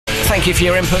Thank you for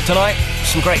your input tonight.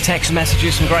 Some great text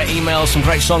messages, some great emails, some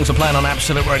great songs are playing on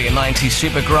Absolute Radio 90.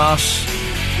 Supergrass,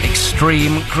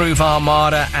 Extreme, Groove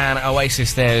Armada and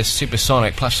Oasis. There's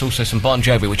Supersonic, plus also some Bon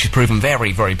Jovi, which has proven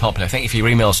very, very popular. Thank you for your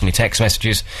emails and your text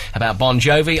messages about Bon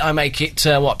Jovi. I make it,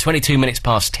 22 minutes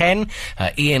past 10.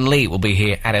 Ian Lee will be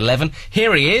here at 11.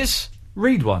 Here he is.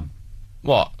 Read one.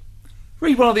 What?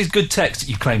 Read one of these good texts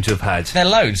that you claim to have had. There are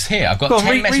loads here. I've got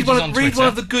 10 messages on Twitter. Read one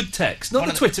of the good texts, not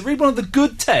the Twitter. Read one of the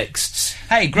good texts.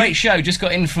 Hey, great show. Just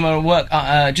got in from work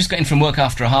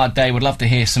after a hard day. Would love to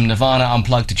hear some Nirvana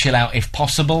Unplugged to chill out if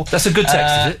possible. That's a good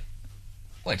text, is it?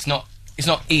 Well, it's not. It's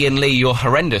not Ian Lee, you're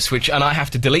horrendous, and I have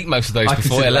to delete most of those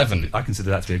before 11. I consider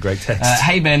that to be a great text.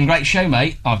 Hey Ben, great show,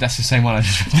 mate. Oh, that's the same one I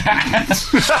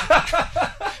just read.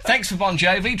 Thanks for Bon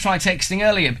Jovi. Try texting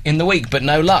earlier in the week, but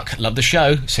no luck. Love the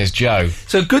show, says Joe.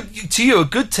 So good to you. A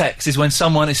good text is when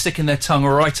someone is sticking their tongue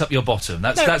right up your bottom.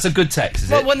 That's a good text,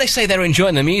 is it? Well, when they say they're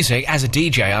enjoying the music, as a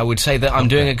DJ, I would say that I'm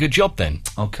doing a good job then.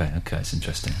 Okay, it's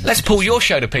interesting. Let's pull your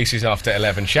show to pieces after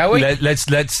 11, shall we? Let's.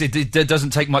 It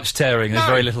doesn't take much tearing. There's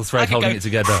very little thread holding it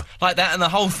together. Like that, and the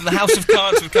House of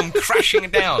Cards would come crashing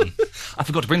down. I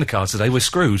forgot to bring the cards today. We're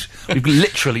screwed. We've got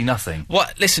literally nothing.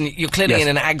 What? Listen, you're clearly in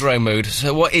an aggro mood.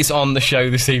 So what is on the show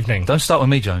this evening? Don't start with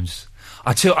me, Jones.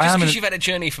 Just because you've had a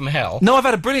journey from hell. No, I've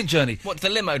had a brilliant journey. What, did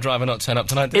the limo driver not turn up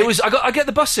tonight? I get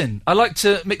the bus in. I like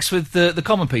to mix with the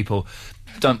common people.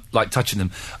 Don't like touching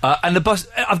them. And the bus.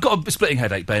 I've got a splitting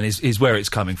headache, Ben. Is where it's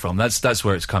coming from. That's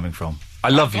where it's coming from.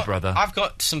 I've got brother. I've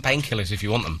got some painkillers if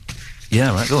you want them.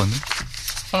 Yeah, right. Go on.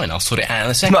 Fine, I'll sort it out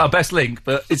in a second. It's not our best link,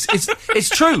 but it's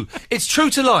true. It's true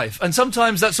to life, and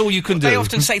sometimes that's all you can do. They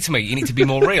often say to me, you need to be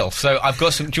more real, so I've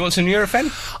got some... Do you want some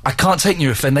Nurofen? I can't take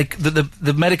Nurofen.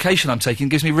 The medication I'm taking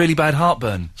gives me really bad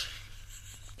heartburn.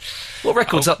 What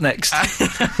record's up next?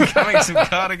 Coming some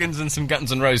Cardigans and some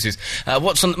Guns N' Roses.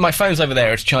 What's on... My phone's over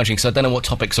there, it's charging, so I don't know what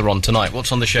topics are on tonight.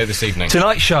 What's on the show this evening?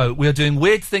 Tonight's show, we are doing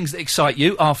weird things that excite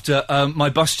you after my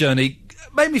bus journey...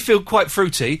 Made me feel quite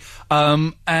fruity,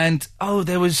 and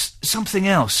there was something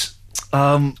else.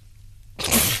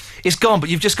 It's gone, but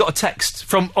you've just got a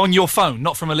text on your phone,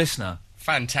 not from a listener.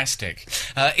 Fantastic.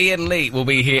 Ian Lee will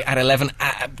be here at 11.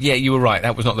 Yeah, you were right.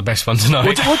 That was not the best one tonight.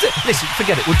 Listen,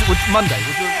 forget it. We'll Monday.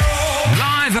 We'll do it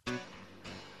live.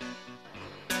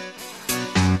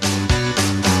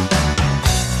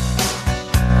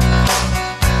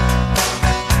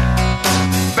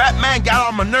 Batman got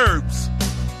on my nerves.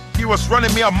 He was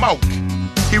running me amok.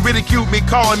 He ridiculed me,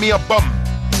 calling me a bum.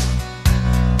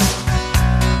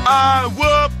 I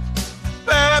whooped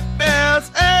Batman's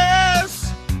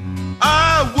ass.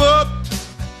 I whooped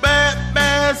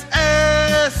Batman's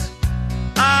ass.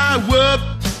 I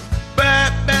whooped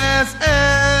Batman's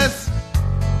ass.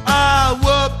 I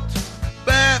whooped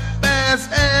Batman's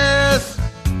ass.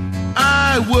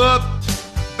 I whooped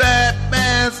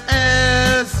Batman's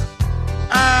ass.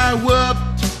 I whooped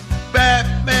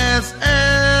Batman's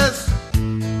ass.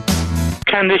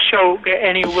 Can this show get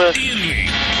any worse?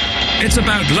 It's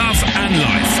about love and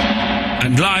life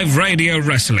and live radio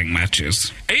wrestling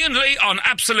matches. Ian Lee on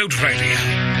Absolute Radio.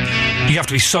 You have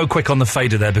to be so quick on the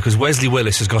fader there because Wesley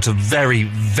Willis has got a very,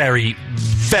 very,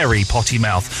 very potty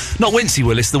mouth. Not Wincy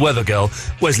Willis, the weather girl.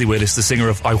 Wesley Willis, the singer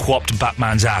of I Whopped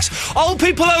Batman's Ass. Old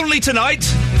people only tonight.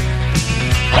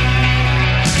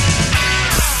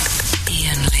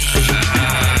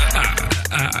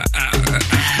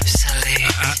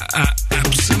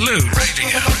 Absolute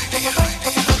Radio.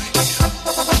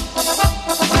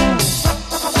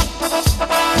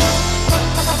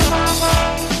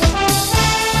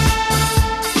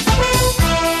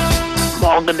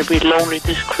 I'm going to be lonely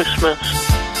this Christmas.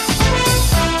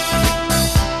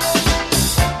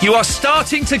 You are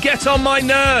starting to get on my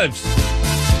nerves.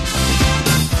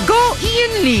 Go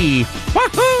Ian Lee.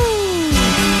 Wahoo!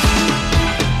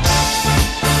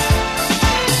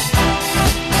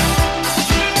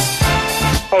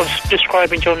 I was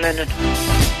describing John Lennon.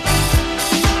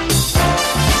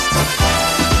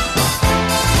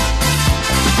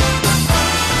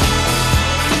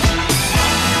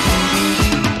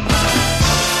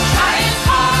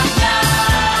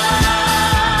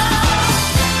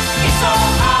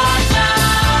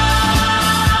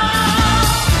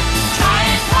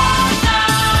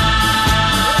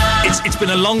 It's been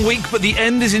a long week, but the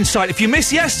end is in sight. If you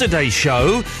missed yesterday's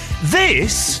show,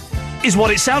 this is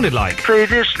what it sounded like.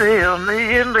 Previously on the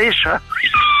Ian Lee Show.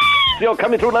 you're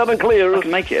coming through loud and clear. I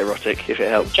can make it erotic if it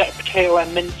helps. Jack potato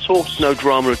and mint sauce. No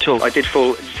drama at all. I did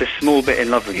fall just a small bit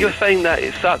in love with you. You're saying that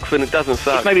it sucks when it doesn't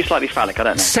suck. It's maybe slightly phallic, I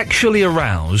don't know. Sexually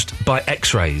aroused by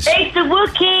X-rays. It's the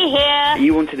Wookiee here.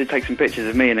 You wanted to take some pictures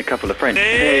of me and a couple of friends.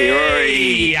 Hey,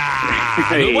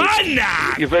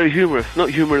 You're very humorous, not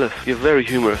humorless. You're very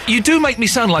humorous. You do make me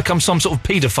sound like I'm some sort of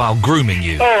paedophile grooming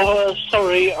you. Oh,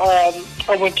 sorry.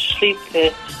 I went to sleep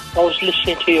there. I was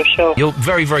listening to your show. You're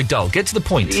very, very dull. Get to the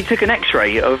point. You took an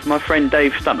X-ray of my friend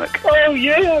Dave's stomach. Oh,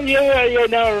 yeah,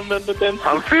 now I remember them.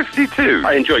 I'm 52.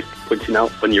 I enjoy pointing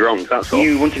out when you're wrong, that's all.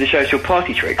 You wanted to show us your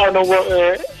party trick. I know what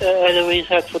Eloise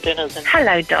had for dinner then.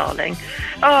 Hello, darling.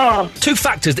 Oh, 2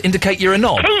 factors that indicate you're a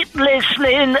knob. keep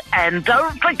listening and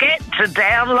don't forget to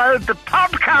download the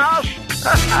podcast.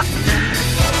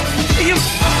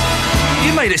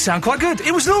 You made it sound quite good.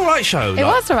 It was an all right show. It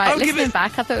was all right. I'll give Listening it-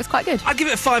 back, I thought it was quite good. I'd give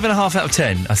it a 5.5 out of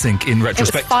 10, I think, in It was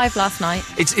retrospect. 5 last night.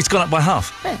 It's gone up by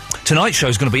half. Yeah. Tonight's show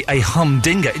is going to be a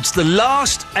humdinger. It's the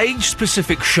last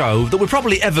age-specific show that we're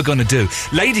probably ever going to do.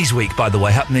 Ladies' Week, by the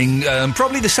way, happening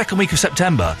probably the second week of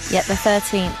September. Yeah, the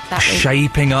 13th that week.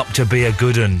 Shaping up to be a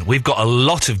good one. We've got a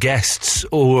lot of guests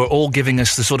who are all giving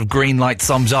us the sort of green light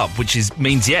thumbs up, which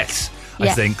means yes, I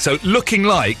Yeah. think. So looking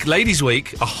like Ladies'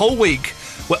 Week, a whole week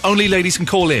where only ladies can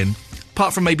call in,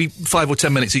 apart from maybe 5 or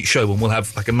 10 minutes each show when we'll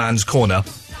have like a man's corner.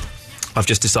 I've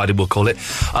just decided we'll call it.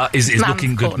 Is Man's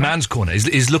looking good. corner. Man's corner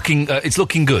is looking. It's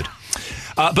looking good.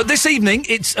 But this evening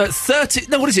it's 30.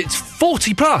 No, what is it? It's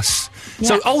 40 plus.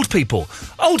 So Yeah. old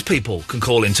people can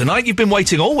call in tonight. You've been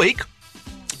waiting all week,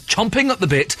 chomping at the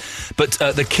bit. But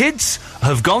the kids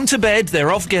have gone to bed.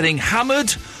 They're off getting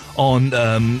hammered on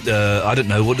I don't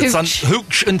know what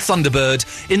Hooch and Thunderbird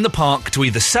in the park to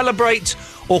either celebrate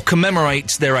or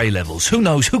commemorate their A-levels. Who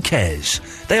knows? Who cares?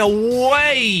 They are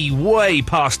way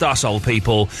past us, old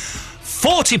people.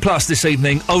 40 plus this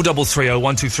evening. 0330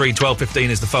 123 1215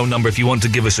 is the phone number if you want to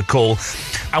give us a call.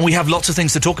 And we have lots of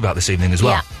things to talk about this evening as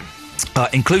well,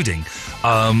 including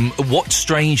what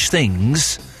strange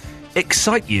things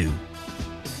excite you.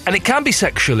 And it can be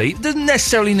sexually. It doesn't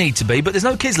necessarily need to be, but there's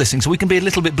no kids listening, so we can be a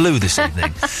little bit blue this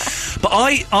evening. But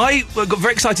I got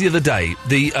very excited the other day.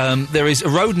 There is a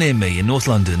road near me in North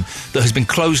London that has been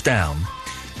closed down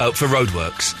for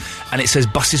roadworks, and it says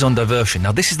buses on diversion.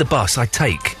 Now, this is the bus I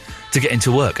take to get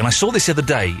into work. And I saw this the other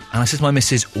day, and I said to my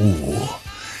missus, ooh,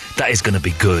 that is going to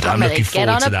be good. I'm looking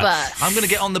forward to that. Bus. I'm going to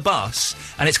get on the bus,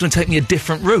 and it's going to take me a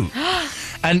different route.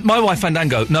 And my wife,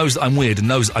 Fandango, knows that I'm weird and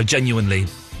knows I genuinely...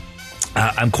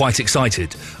 I'm quite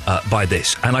excited by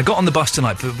this. And I got on the bus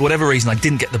tonight. For whatever reason, I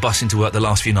didn't get the bus into work the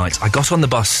last few nights. I got on the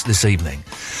bus this evening.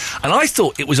 And I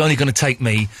thought it was only going to take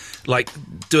me, like,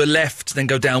 do a left, then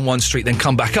go down one street, then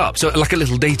come back up. So, like a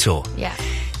little detour. Yeah.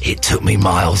 It took me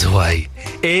miles away.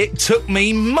 It took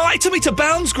me to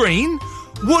Bounds Green.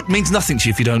 Wood means nothing to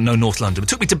you if you don't know North London. It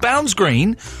took me to Bounds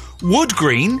Green, Wood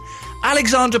Green,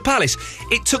 Alexandra Palace.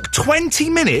 It took 20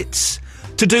 minutes...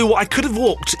 to do what I could have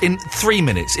walked in 3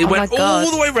 minutes. It went all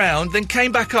the way round, then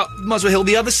came back up Muswell Hill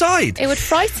the other side. It would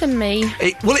frighten me.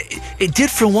 It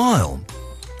did for a while.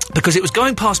 Because it was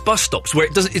going past bus stops where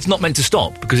it's not meant to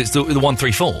stop, because it's the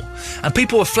 134. And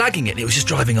people were flagging it, and it was just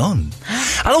driving on.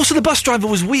 And also the bus driver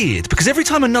was weird, because every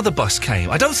time another bus came,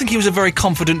 I don't think he was a very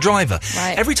confident driver.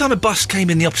 Right. Every time a bus came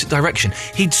in the opposite direction,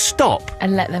 he'd stop.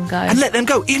 And let them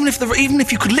go. Even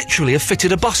if you could literally have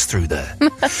fitted a bus through there.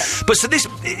 But so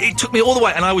it took me all the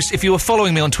way, and if you were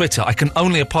following me on Twitter, I can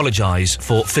only apologise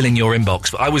for filling your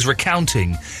inbox, but I was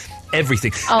recounting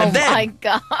everything. Oh, and then, my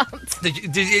God. Did you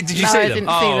No, see I them? didn't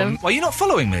see them. Well, you're not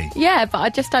following me. Yeah, but I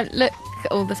just don't look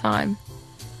all the time.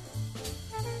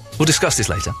 We'll discuss this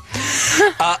later.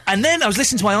 And then I was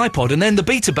listening to my iPod, and then the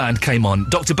beta band came on,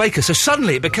 Dr. Baker. So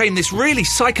suddenly it became this really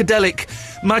psychedelic,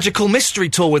 magical mystery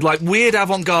tour with, like, weird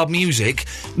avant-garde music.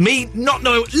 Me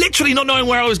literally not knowing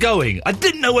where I was going. I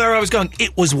didn't know where I was going.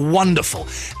 It was wonderful.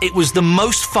 It was the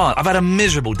most fun. I've had a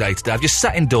miserable day today. I've just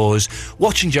sat indoors,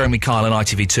 watching Jeremy Kyle on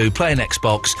ITV2, playing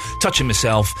Xbox, touching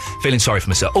myself, feeling sorry for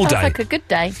myself all Sounds day. like a good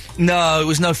day. No, there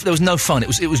was no fun. It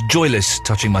was joyless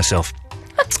touching myself.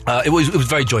 It was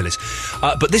very joyless.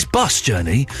 But this bus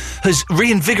journey has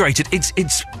reinvigorated.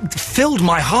 It's filled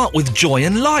my heart with joy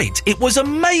and light. It was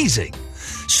amazing.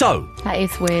 So That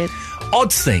is weird.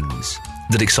 odd things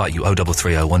that excite you.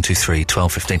 0330 123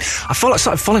 1215. I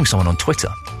started following someone on Twitter.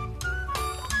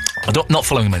 I'm not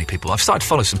following many people. I've started to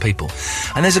follow some people.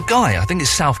 And there's a guy, I think it's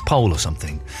South Pole or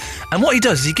something. And what he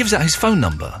does is he gives out his phone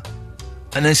number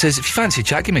and then says, if you fancy a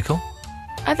chat, give me a call.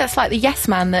 Oh, that's like the Yes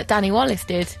Man that Danny Wallace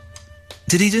did.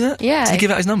 Did he do that? Yeah. Did he give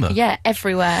out his number? Yeah,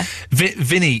 everywhere.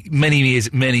 Vinny,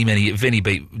 Vinny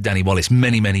beat Danny Wallace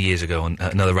many years ago on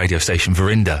another radio station,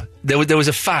 Verinda. There was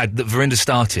a fad that Verinda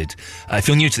started. If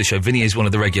you're new to the show, Vinny is one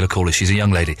of the regular callers. She's a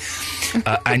young lady.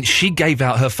 And she gave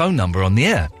out her phone number on the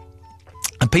air.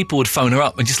 And people would phone her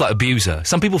up and just, like, abuse her.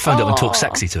 Some people phoned up and talked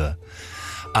sexy to her.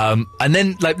 And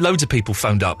then, like, loads of people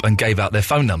phoned up and gave out their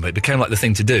phone number. It became, like, the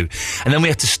thing to do. And then we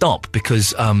had to stop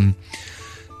because...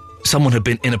 someone had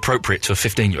been inappropriate to a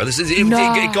 15-year-old.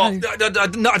 It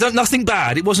got nothing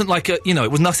bad. It wasn't like it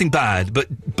was nothing bad. But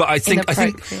I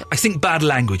think bad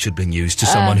language had been used to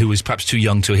someone who was perhaps too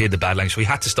young to hear the bad language. So we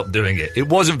had to stop doing it. It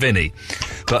wasn't Vinny,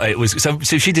 but it was. So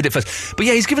she did it first. But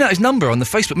yeah, he's given out his number on the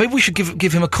Facebook. Maybe we should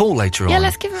give him a call later on. Yeah,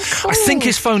 let's give him a call. I think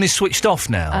his phone is switched off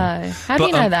now. Oh, how do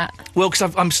you know that? Well,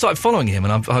 because I'm started following him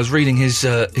and I was reading his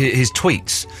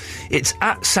tweets. It's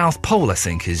at South Pole, I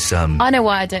think. I know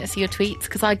why I don't see your tweets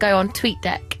because I go on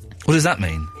TweetDeck. What does that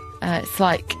mean? It's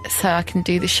like so I can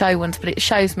do the show ones, but it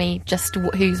shows me just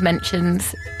who's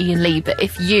mentions Ian Lee. But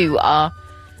if you are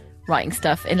writing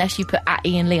stuff, unless you put at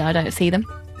Ian Lee, I don't see them.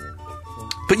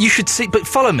 But you should see. But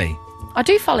follow me. I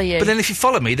do follow you. But then if you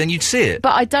follow me, then you'd see it.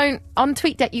 But I don't on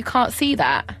TweetDeck. You can't see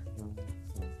that.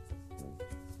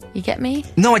 You get me?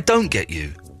 No, I don't get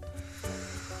you.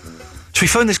 Should we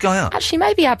phone this guy up? Actually,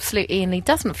 maybe Absolute Ian Lee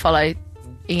doesn't follow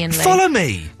Ian Lee. Follow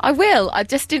me! I will. I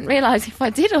just didn't realise if I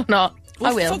did or not.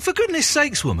 Well, I will. For goodness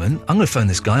sakes, woman, I'm going to phone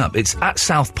this guy up. It's at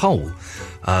South Pole.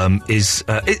 It's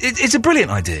a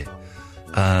brilliant idea.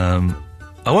 I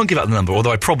won't give out the number,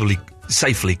 although I probably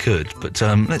safely could. But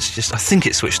I think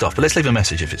it's switched off. But let's leave a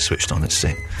message if it's switched on. Let's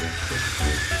see.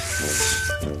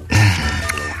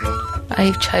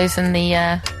 I've chosen the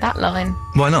that line.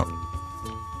 Why not?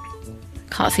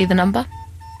 Can't see the number.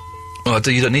 Oh,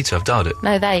 you don't need to. I've dialed it.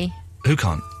 No, they. Who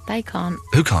can't? They can't.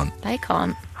 Who can't? They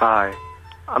can't. Hi.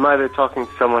 I'm either talking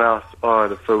to someone else or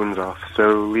the phone's off,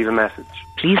 so leave a message.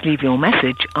 Please leave your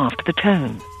message after the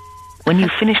tone. When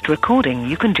you've finished recording,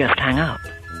 you can just hang up.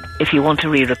 If you want to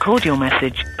re-record your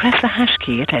message, press the hash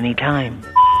key at any time.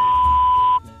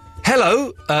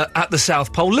 Hello, at the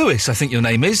South Pole. Lewis, I think your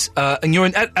name is. And you're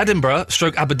in Edinburgh,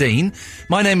 Aberdeen.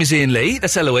 My name is Ian Lee.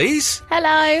 That's Eloise.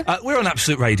 Hello. We're on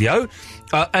Absolute Radio.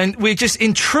 And we're just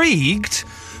intrigued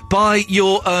by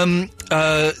your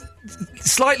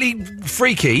slightly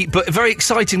freaky but very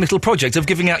exciting little project of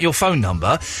giving out your phone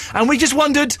number. And we just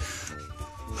wondered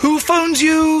who phones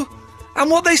you and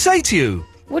what they say to you.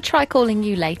 We'll try calling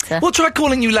you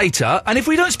later. And if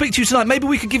we don't speak to you tonight, maybe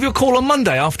we could give you a call on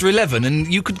Monday after 11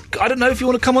 and you could, I don't know if you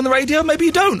want to come on the radio, maybe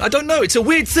you don't. I don't know. It's a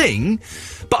weird thing,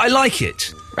 but I like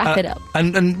it. Wrap it up.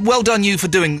 And well done you for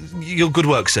doing your good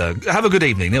work, sir. Have a good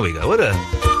evening. There we go. What a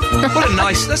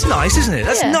nice, that's nice, isn't it?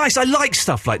 That's nice. I like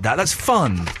stuff like that. That's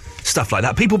fun. Stuff like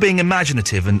that. People being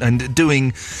imaginative and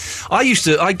doing... I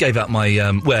gave out my,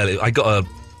 I got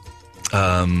a,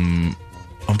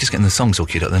 I'm just getting the songs all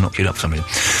queued up. They're not queued up for some reason.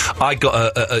 I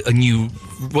got a new,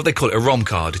 what they call it, a ROM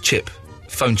card, a chip,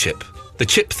 phone chip. The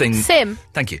chip thing... SIM.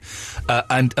 Thank you.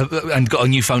 And got a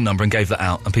new phone number and gave that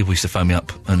out. And people used to phone me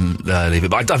up and leave it.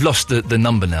 But I've lost the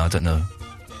number now. I don't know.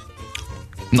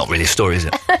 Not really a story, is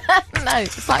it? No,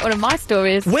 it's like one of my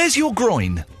stories. Where's your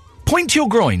groin? Point to your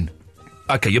groin.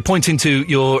 OK, you're pointing to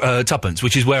your tuppence,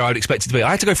 which is where I'd expect it to be.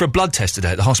 I had to go for a blood test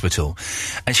today at the hospital.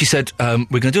 And she said,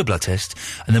 we're going to do a blood test,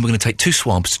 and then we're going to take 2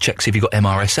 swabs to check see if you've got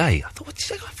MRSA. I thought, what did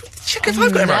you say? Check if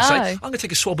I've got MRSA. I'm going to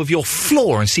take a swab of your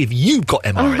floor and see if you've got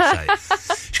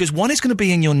MRSA. She goes, one is going to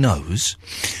be in your nose,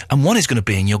 and one is going to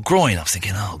be in your groin. I was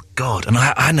thinking, oh, God. And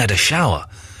I hadn't had a shower.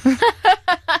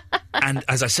 And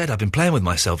as I said, I've been playing with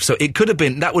myself. So it could have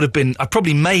been, that would have been, I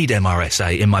probably made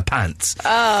MRSA in my pants.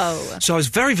 Oh. So I was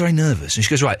very, very nervous. And she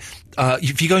goes, right,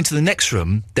 if you go into the next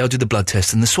room, they'll do the blood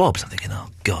test and the swabs. I'm thinking, oh,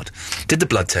 God. Did the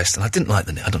blood test, and I didn't like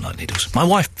I don't like needles. My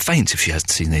wife faints if she has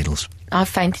to see needles. I've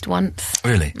fainted once.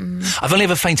 Really? I've only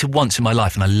ever fainted once in my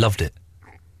life, and I loved it.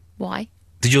 Why?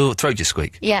 Did your throat just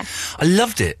squeak? Yeah. I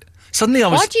loved it. Suddenly I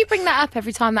was... Why do you bring that up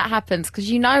every time that happens?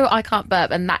 Because you know I can't burp,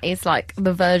 and that is, like,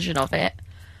 the version of it.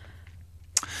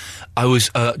 I was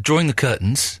drawing the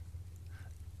curtains,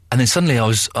 and then suddenly I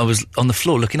was on the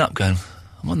floor looking up, going,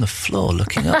 I'm on the floor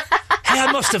looking up. Hey, I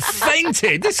must have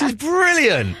fainted. This is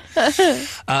brilliant.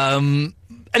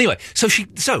 Anyway,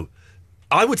 so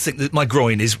I would think that my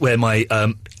groin is where my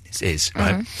penis is,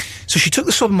 right? So she took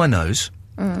the swab in my nose,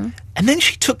 and then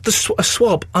she took a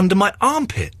swab under my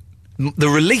armpit. The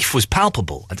relief was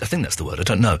palpable. I think that's the word. I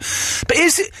don't know. But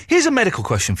here's a medical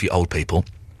question for you old people.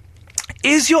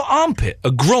 Is your armpit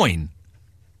a groin?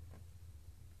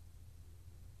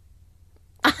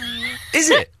 Is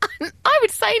it? I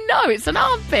would say no, it's an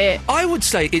armpit. I would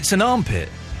say it's an armpit.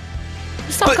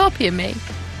 Stop copying me.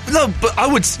 No, but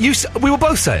we will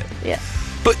both say it. Yeah.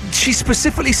 But she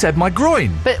specifically said my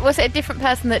groin. But was it a different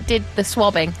person that did the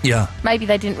swabbing? Yeah. Maybe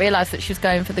they didn't realise that she was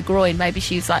going for the groin. Maybe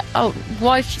she was like, oh,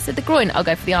 why she said the groin? I'll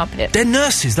go for the armpit. They're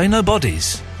nurses, they know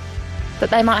bodies.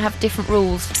 But they might have different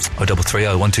rules. 0330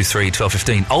 123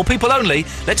 1215. Old people only.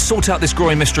 Let's sort out this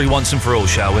groin mystery once and for all,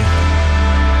 shall we?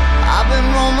 I've been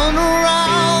roaming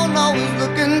around, always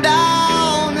looking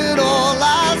down at all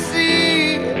I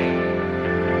see.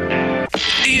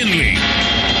 Ian Lee.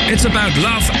 It's about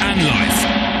love and life.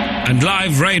 And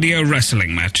live radio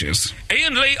wrestling matches.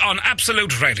 Ian Lee on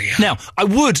Absolute Radio. Now, I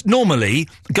would normally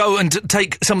go and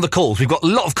take some of the calls. We've got a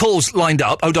lot of calls lined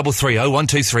up. 0330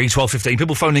 123 1215.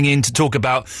 People phoning in to talk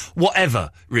about whatever,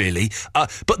 really.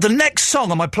 But the next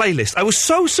song on my playlist, I was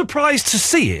so surprised to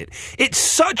see it. It's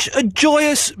such a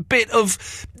joyous bit of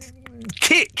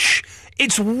kitsch.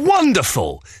 It's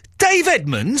wonderful. Dave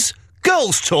Edmunds,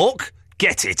 Girls Talk,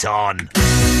 get it on.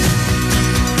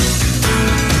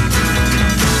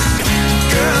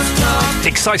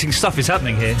 Exciting stuff is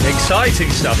happening here. Exciting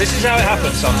stuff. This is how it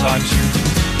happens sometimes.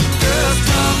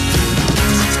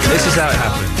 This is how it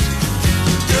happens.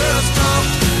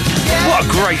 What a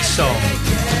great song.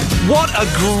 What a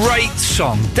great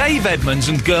song. Dave Edmunds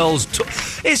and Girls Talk.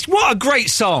 What a great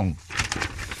song.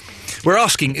 We're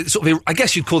asking, sort of, I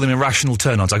guess you'd call them irrational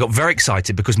turn-ons. I got very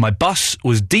excited because my bus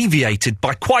was deviated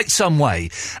by quite some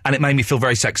way, and it made me feel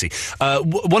very sexy.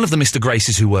 One of the Mr.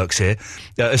 Graces who works here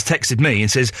has texted me and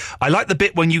says, I like the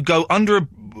bit when you go under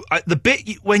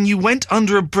when you went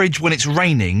under a bridge when it's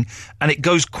raining and it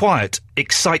goes quiet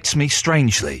excites me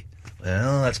strangely.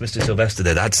 Well, that's Mr. Sylvester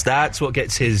there. That's what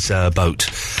gets his boat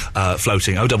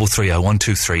floating. 0330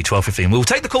 123 1215. We'll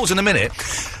take the calls in a minute.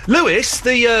 Lewis,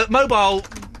 the mobile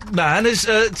man, has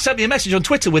sent me a message on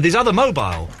Twitter with his other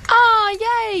mobile.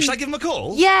 Oh, yay! Should I give him a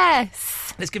call?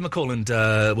 Yes. Let's give him a call and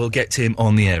we'll get him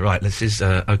on the air. Right, let's just...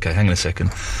 OK, hang on a second.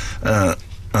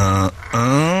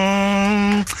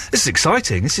 This is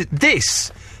exciting.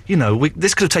 This... You know,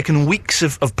 this could have taken weeks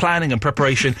of planning and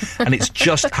preparation, and it's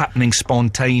just happening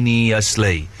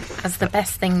spontaneously. As the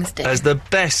best things do. As the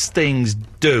best things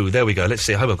do. There we go. Let's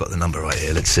see. I hope I've got the number right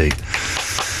here. Let's see.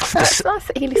 That's nice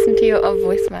that he listened to your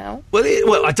voicemail. Well,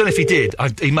 I don't know if he did. I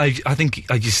think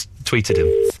I just tweeted him.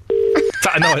 In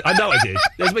fact, I know I did.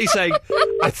 There's me saying,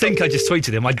 I think I just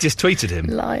tweeted him. I just tweeted him.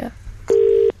 Liar.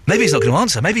 Maybe he's not going to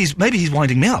answer. Maybe he's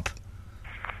winding me up.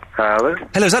 Hello?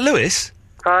 Hello, is that Lewis?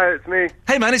 Hi, it's me.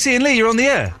 Hey, man, it's Ian Lee. You're on the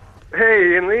air.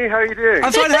 Hey, Ian Lee, how are you doing?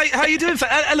 I'm fine. How are you doing?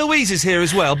 Eloise is here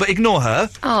as well, but ignore her.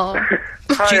 Oh.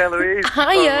 Hi, Eloise.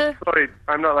 Hiya. Oh, sorry,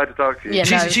 I'm not allowed to talk to you.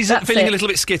 Yeah, she's feeling a little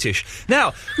bit skittish.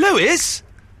 Now, Lewis,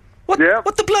 what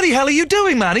the bloody hell are you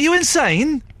doing, man? Are you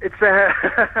insane? It's,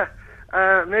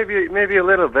 maybe a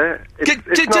little bit.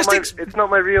 It's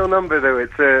not my real number, though.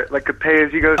 It's like a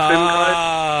pay-as-you-go SIM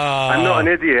card. I'm not an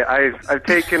idiot. I've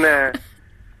taken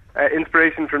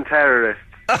inspiration from terrorists.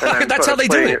 That's how they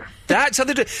do it. That's how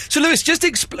they do it. So, Lewis, just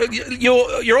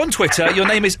you're on Twitter. Your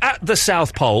name is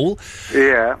 @the_South_Pole.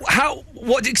 Yeah.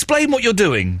 Explain what you're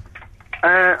doing.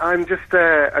 I'm just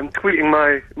I'm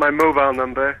tweeting my mobile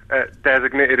number at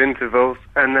designated intervals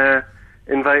and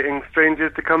inviting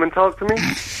strangers to come and talk to me.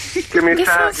 Give me a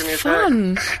tag. Give me a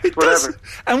fun. Tag. Whatever.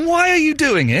 And why are you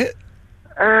doing it?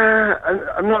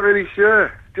 I'm not really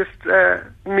sure. Just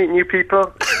meet new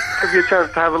people. Give you a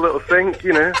chance to have a little think,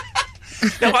 you know.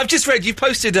 Now, I've just read, you've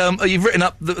posted, you've written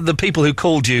up the people who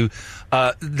called you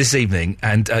this evening,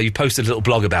 and you posted a little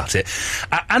blog about it.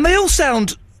 And they all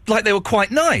sound like they were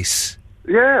quite nice.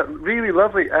 Yeah, really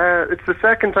lovely. It's the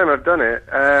second time I've done it,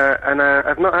 and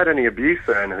I've not had any abuse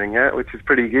or anything yet, which is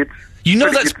pretty good. You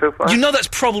know that's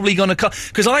probably going to come,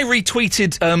 because I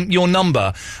retweeted your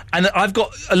number, and I've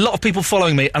got a lot of people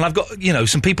following me, and I've got,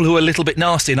 some people who are a little bit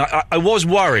nasty, and I was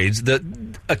worried that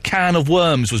a can of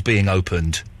worms was being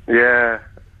opened. Yeah,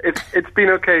 it's been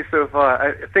okay so far.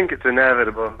 I think it's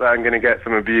inevitable that I'm going to get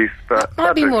some abuse, but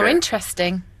might be more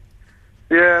interesting.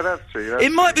 Yeah, that's true.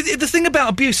 It might be. The thing about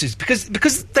abuse is because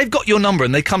they've got your number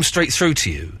and they come straight through to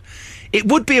you. It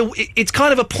would be it's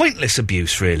kind of a pointless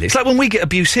abuse, really. It's like when we get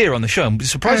abuse here on the show, and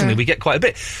surprisingly we get quite a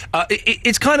bit.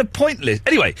 It's kind of pointless.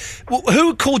 Anyway,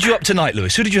 who called you up tonight,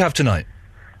 Lewis? Who did you have tonight?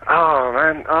 Oh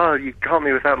man! Oh, you caught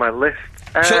me without my list.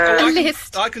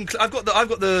 List. I've got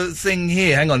the thing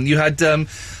here. Hang on. You had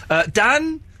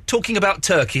Dan talking about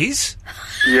turkeys.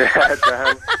 Yeah,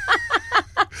 Dan.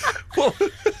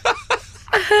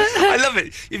 I love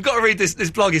it. You've got to read this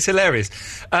blog. It's hilarious.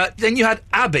 Then you had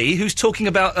Abby, who's talking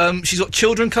about she's got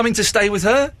children coming to stay with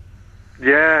her.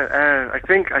 Yeah, I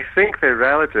think they're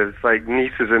relatives, like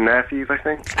nieces and nephews, I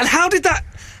think. And how did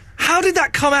How did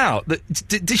that come out?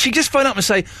 Did she just phone up and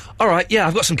say, all right, yeah,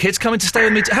 I've got some kids coming to stay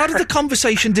with me? How did the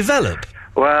conversation develop?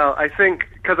 Well, I think,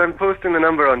 because I'm posting the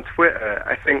number on Twitter,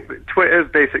 I think that Twitter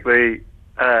is basically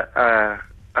a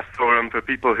forum for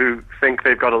people who think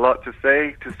they've got a lot to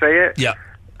say it. Yeah.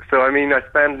 So, I mean, I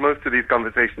spend most of these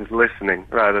conversations listening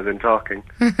rather than talking.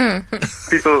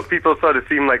 People sort of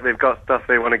seem like they've got stuff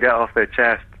they want to get off their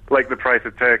chest, like the price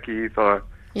of turkeys or...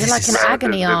 You're like an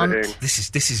agony aunt. This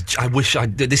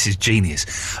is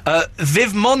genius.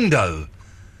 Viv Mondo.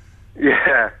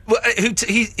 Yeah. Well,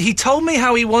 he told me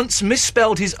how he once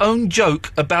misspelled his own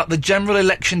joke about the general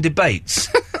election debates.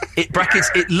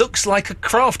 It looks like a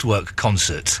Kraftwerk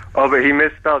concert. Oh, but he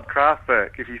misspelled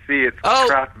Kraftwerk. If you see, it's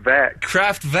Kraftwerk.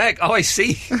 Kraftwerk. Oh, I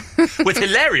see. With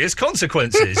hilarious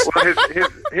consequences. Well,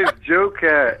 his joke,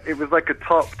 it was like a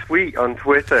top tweet on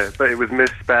Twitter, but it was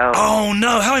misspelled. Oh,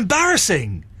 no, how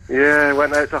embarrassing. Yeah, it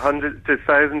went out to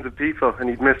thousands of people, and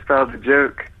he'd misspelled the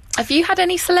joke. Have you had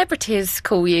any celebrities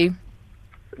call you?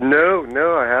 No,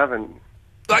 I haven't.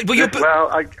 Like,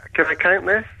 can I count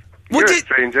this? You're a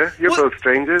stranger. You're both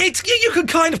strangers. You can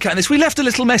kind of count this. We left a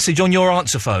little message on your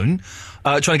answer phone,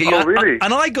 trying to get you. Oh, really?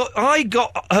 And I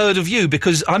got heard of you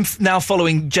because I'm now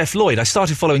following Jeff Lloyd. I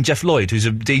started following Jeff Lloyd, who's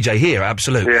a DJ here,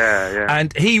 Absolute. Yeah.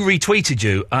 And he retweeted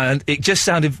you, and it just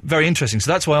sounded very interesting.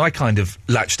 So that's why I kind of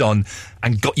latched on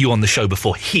and got you on the show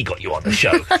before he got you on the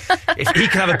show. If he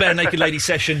can have a Bare Naked Lady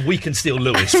session, we can steal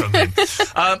Lewis from him.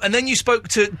 And then you spoke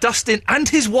to Dustin and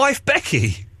his wife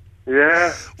Becky.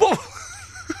 Yeah. Whoa.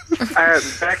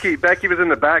 Becky was in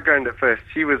the background at first.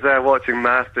 She was watching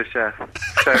MasterChef,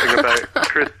 shouting about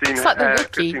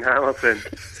Christine Hamilton.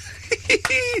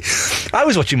 I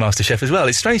was watching MasterChef as well.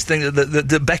 It's strange to think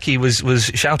that Becky was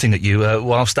shouting at you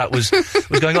whilst that was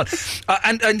going on.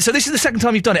 And so this is the second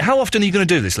time you've done it. How often are you going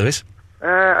to do this, Lewis?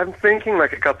 I'm thinking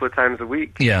like a couple of times a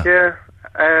week. Yeah.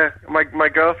 Yeah. My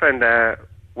girlfriend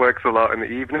works a lot in the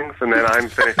evenings, and then I'm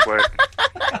finished work.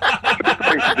 It's a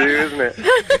thing to do, isn't it?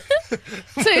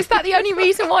 So is that the only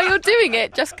reason why you're doing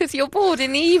it? Just because you're bored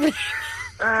in the evening?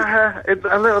 It's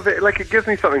a little bit like it gives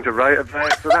me something to write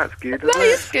about, so that's good. That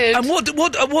is good. And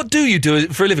what do you do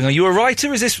for a living? Are you a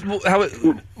writer? Is this what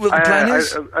the plan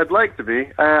is? I'd like to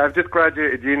be. I've just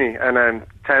graduated uni, and I'm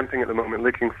temping at the moment,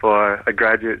 looking for a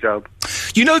graduate job.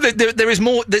 You know that there is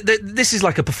more. This is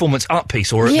like a performance art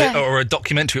piece, or a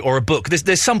documentary, or a book.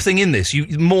 There's something in this.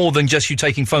 More than just you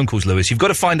taking phone calls, Lewis. You've got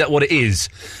to find out what it is,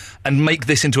 and make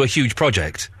this into a huge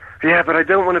project. Yeah, but I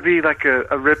don't want to be like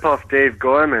a rip-off Dave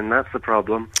Gorman, that's the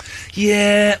problem.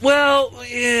 Yeah, well,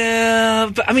 yeah,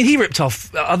 but I mean, he ripped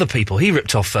off other people. He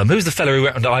ripped off, who's the fellow who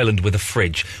went on Ireland with a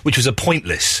fridge, which was a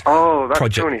pointless that's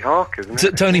project. Tony Hawk, isn't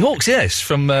it? Tony Hawk's, yes,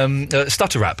 from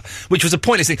Stutter Rap, which was a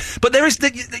pointless thing. But there is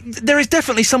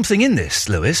definitely something in this,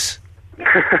 Lewis.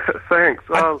 Thanks,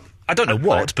 well... I don't know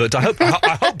what, but I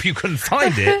hope you can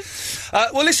find it.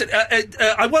 Well, listen,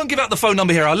 I won't give out the phone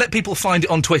number here. I'll let people find it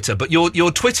on Twitter. But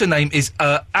your Twitter name is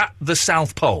at the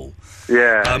South Pole.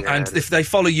 Yeah. And if they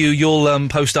follow you, you'll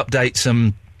post updates.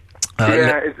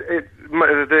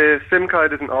 The SIM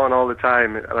card isn't on all the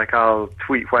time. Like I'll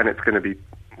tweet when it's going to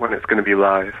be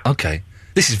live. Okay.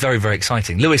 This is very, very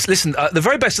exciting. Lewis, listen, the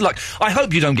very best of luck. I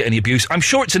hope you don't get any abuse. I'm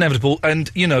sure it's inevitable, and,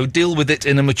 deal with it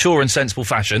in a mature and sensible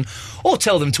fashion. Or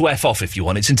tell them to F off if you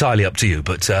want. It's entirely up to you.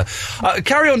 But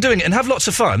carry on doing it and have lots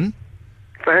of fun.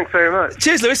 Thanks very much.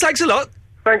 Cheers, Lewis. Thanks a lot.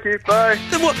 Thank you. Bye.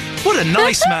 What a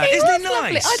nice man. Isn't he nice?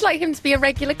 Lovely. I'd like him to be a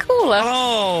regular caller.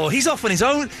 Oh, he's off on his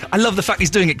own. I love the fact he's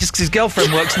doing it just because his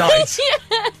girlfriend works nights.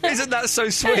 Yeah. Isn't that so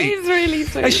sweet? He's really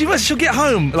sweet. And she'll get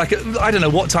home, like, I don't know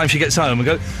what time she gets home, and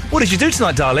go, what did you do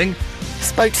tonight, darling?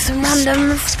 Spoke to some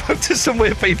randoms. Spoke to some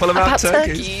weird people about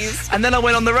turkeys. And then I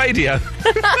went on the radio.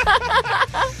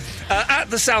 At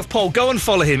the South Pole, go and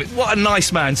follow him. What a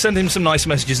nice man. Send him some nice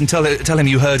messages and tell him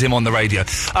you heard him on the radio.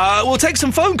 We'll take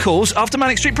some phone calls after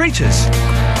Manic Street Preachers.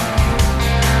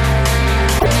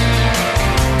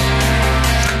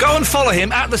 Go and follow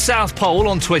him at the South Pole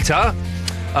on Twitter.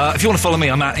 If you want to follow me,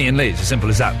 I'm at Ian Lee. It's as simple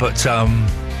as that. But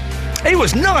he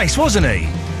was nice, wasn't he?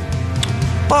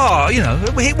 Oh,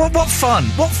 what fun.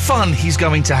 What fun he's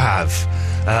going to have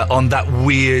on that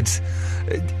weird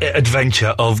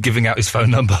adventure of giving out his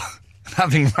phone number.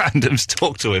 Having randoms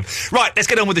talk to him. Right, let's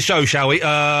get on with the show, shall we?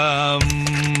 What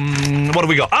have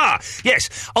we got?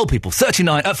 Yes, old people,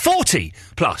 40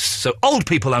 plus. So old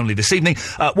people only this evening.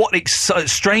 What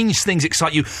strange things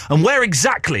excite you, and where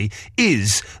exactly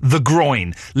is the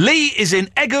groin? Lee is in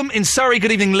Egham in Surrey.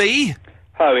 Good evening, Lee.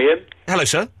 Hello, Ian. Hello,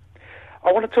 sir.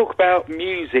 I want to talk about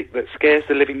music that scares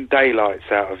the living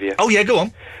daylights out of you. Oh, yeah, go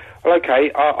on. Well,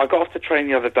 okay, I got off the train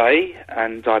the other day,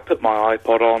 and I put my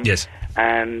iPod on. Yes.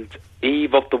 And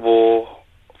Eve of the War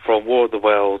from War of the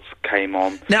Worlds came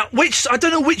on. Now, I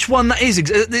don't know which one that is. It's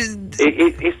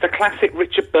the classic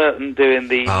Richard Burton doing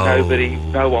the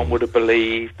no one would have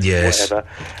believed, whatever.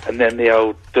 And then the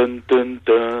old dun dun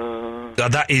dun.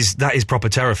 That is proper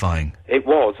terrifying. It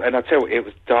was, and I tell you, it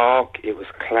was dark, it was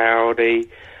cloudy,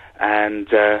 and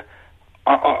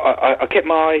I kept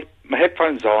my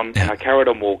headphones on and I carried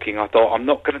on walking. I thought, I'm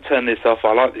not going to turn this off.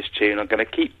 I like this tune. I'm going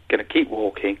to keep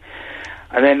walking.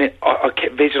 And then I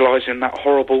kept visualising that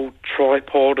horrible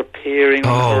tripod appearing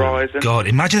on the horizon. Oh, God.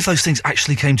 Imagine if those things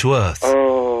actually came to Earth.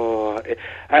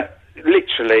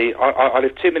 Literally, I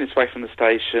live 2 minutes away from the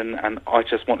station, and I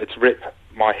just wanted to rip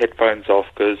my headphones off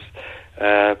because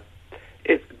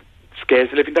it scares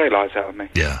the living daylights out of me.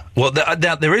 Yeah. Well,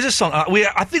 there is a song.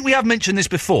 I think we have mentioned this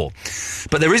before,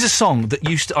 but there is a song that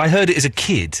I heard it as a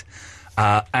kid,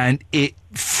 and it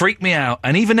freaked me out.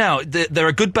 And even now, they're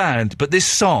a good band, but this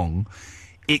song,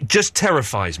 it just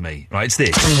terrifies me. Right? It's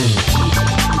this.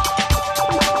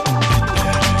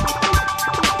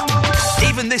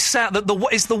 Even this sound,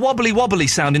 it's the wobbly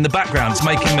sound in the background. It's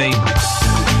making me.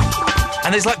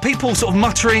 And there's like people sort of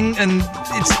muttering, and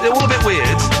it's all a bit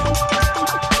weird.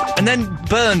 And then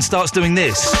Burn starts doing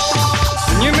this.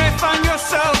 You may find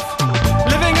yourself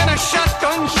living in a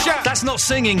shotgun shack. That's not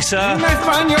singing, sir. You may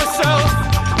find yourself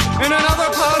in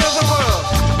another part of the world.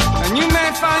 And you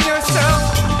may find yourself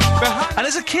behind... And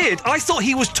as a kid, I thought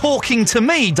he was talking to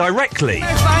me directly. You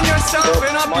may find yourself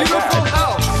in a beautiful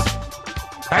house.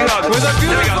 Hang on. With a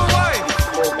beautiful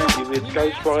wife. With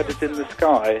Ghost Riders in the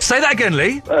Sky. Say that again,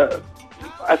 Lee.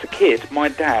 As a kid, my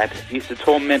dad used to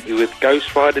torment me with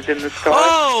Ghost Riders in the Sky.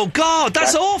 Oh, God,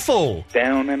 that's awful.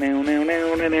 Down and now,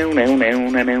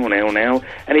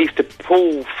 and he used to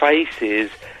pull faces.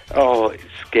 Oh, it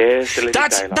scares the living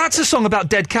daylight. That's a song about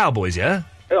dead cowboys, yeah?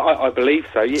 I believe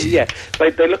so, yeah.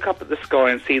 They look up at the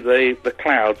sky and see the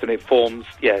clouds, and it forms,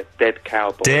 dead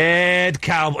cowboys. Dead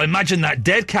cowboys. Imagine that,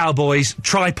 dead cowboys,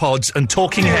 tripods, and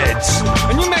talking heads.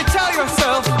 And you may tell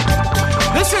yourself,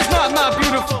 this is not my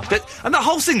beautiful... And the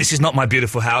whole thing, this is not my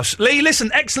beautiful house. Lee,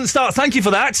 listen, excellent start. Thank you for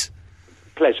that.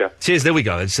 Pleasure. Cheers, there we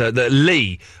go. It's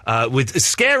Lee with a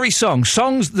scary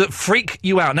songs that freak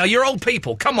you out. Now, you're old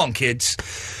people. Come on, kids.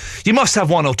 You must have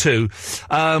one or two.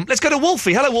 Let's go to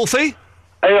Wolfie. Hello, Wolfie.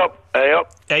 Hey up, hey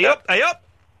up. Hey up, hey up.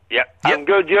 Yeah, I'm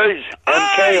good, guys.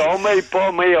 MK, all me,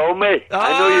 Paul me, all me.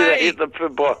 I know you hate the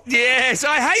football. Yes,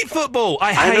 I hate football.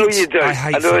 I know you do.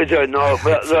 I know you do. No,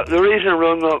 but the reason I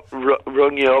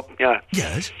rung you up,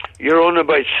 Yes? You're on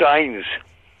about signs.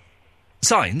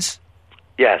 Signs?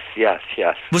 Yes.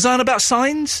 Was I on about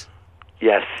signs?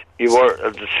 Yes, you were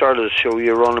at the start of the show.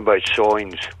 You were on about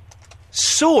signs.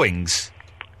 Sawings?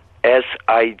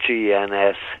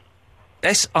 S-I-G-N-S.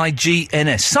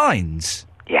 S-I-G-N-S. Signs?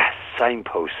 Yes,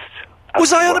 signposts.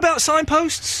 Was I on about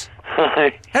signposts?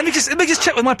 Let me just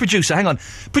check with my producer. Hang on.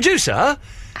 Producer?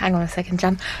 Hang on a second,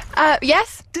 Jan.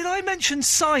 Yes? Did I mention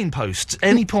signposts at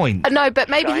any point? No, but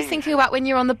maybe he's thinking about when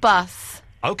you're on the bus.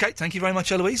 Okay, thank you very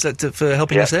much, Eloise, for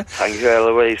helping us there. Thank you,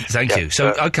 Eloise. Thank you.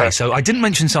 So, so I didn't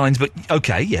mention signs, but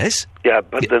okay, yes. Yeah,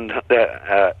 but then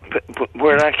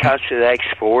where I catch the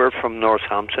X4 from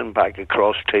Northampton back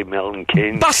across to Milton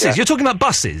Keynes. Buses? Yeah. You're talking about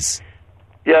buses?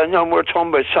 Yeah, no, we're talking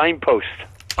about signposts.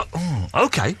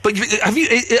 Okay, but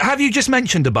have you just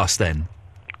mentioned a bus then?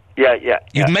 Yeah.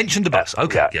 You've mentioned a bus.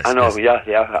 Okay, yes. I know. Yes.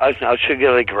 Yeah. I should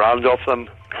get a grand off them.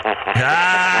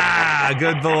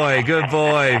 Good boy,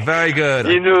 very good.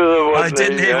 You knew there was. I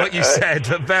didn't hear what you said,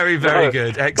 but very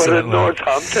good, excellent. But in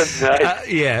Northampton,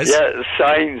 yes, yeah,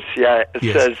 signs,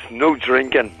 it says no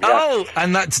drinking. Yeah. Oh,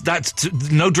 and that's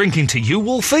no drinking to you,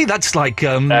 Wolfie. That's like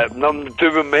nothing to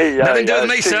do with me. Nothing to do with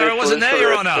me, sir. I wasn't there,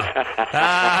 Your Honour.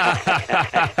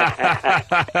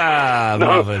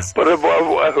 Marvellous. But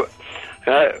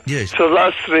yes. So the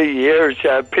last 3 years,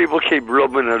 people keep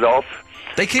rubbing it off.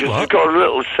 They keep what? It's got a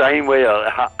little sign with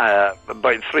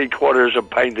about 3/4 of a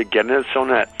pint of Guinness on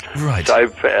it. Right. So I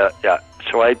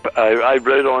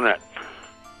read on it.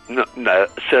 No,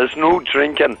 it says no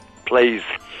drinking, please.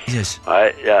 Yes.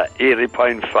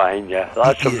 £80 fine. Yeah,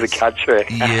 that's of the catchway.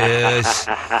 Yes.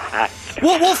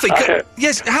 What, Wolfie?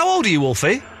 Yes. How old are you,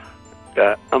 Wolfie?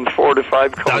 I'm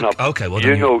 45 coming up. Okay, well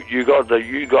you know you got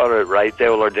it right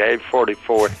the other day.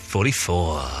 44.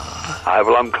 44.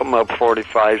 Well, I'm coming up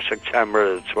 45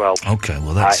 September the 12th. Okay,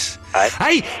 well that's.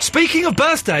 Hey, speaking of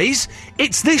birthdays,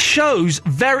 it's the show's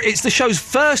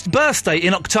first birthday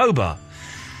in October,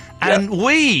 and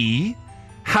we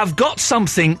have got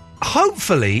something.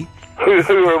 Hopefully.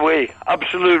 Who are we?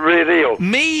 Absolute Radio.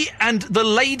 Me and the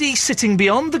lady sitting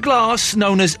beyond the glass,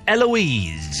 known as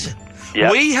Eloise.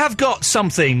 Yep. We have got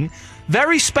something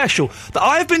very special that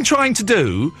I have been trying to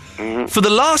do for the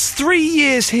last 3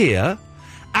 years here,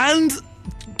 and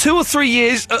 2 or 3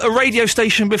 years at a radio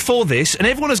station before this, and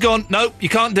everyone has gone, no, you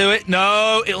can't do it.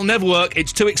 No, it'll never work.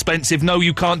 It's too expensive. No,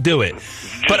 you can't do it.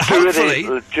 But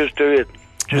hopefully... Just do it.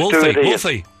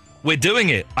 Wolfie, we're doing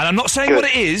it. And I'm not saying what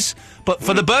it is, but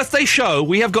for the birthday show,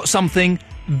 we have got something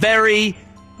very,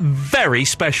 very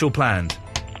special planned.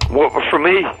 What, for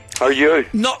me? Or you?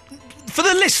 Not... For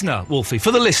the listener, Wolfie,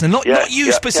 for the listener. Not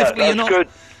you specifically. Yeah,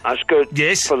 that's good.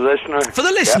 Yes. For the listener. For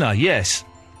the listener, yes.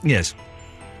 Yes.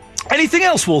 Anything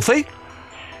else, Wolfie?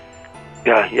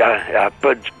 Yeah.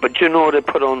 But you know they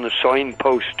put on the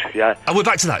signpost, yeah. Oh, we're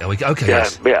back to that, are we? Okay,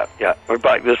 yes. Yeah. We're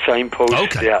back to the signpost,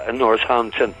 in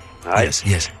Northampton. Right?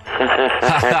 Yes.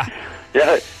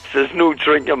 Yeah, there's no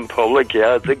drinking public,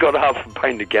 yeah. They got half a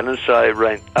pint of Guinness, I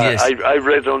read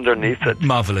underneath it.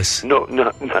 Marvellous. No.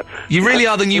 You really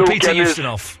are the new Peter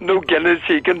Ustinov. No Guinness,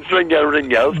 you can drink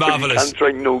everything else, Marvellous. But you can't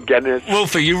drink no Guinness.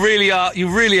 Wolfie, you really are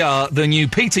the new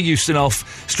Peter Ustinov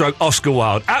 / Oscar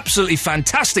Wilde. Absolutely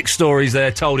fantastic stories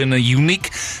there, told in a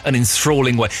unique and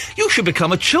enthralling way. You should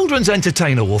become a children's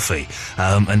entertainer, Wolfie,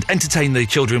 and entertain the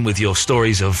children with your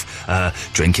stories of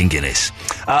drinking Guinness.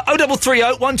 0330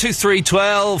 123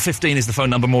 12 15 is the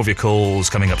phone number. More of your calls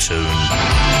coming up soon.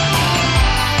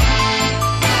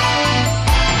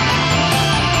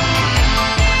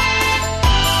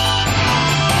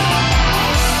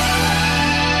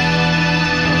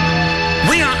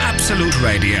 We are Absolute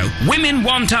Radio. Women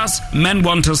want us, men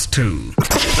want us too.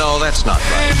 No, that's not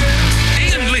right.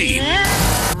 Ian Lee.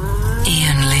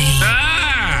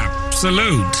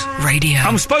 Absolute Radio.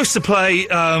 I'm supposed to play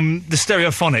the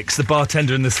Stereophonics, The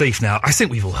Bartender and the Thief now. I think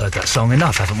we've all heard that song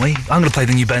enough, haven't we? I'm going to play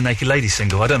the new Bare Naked Ladies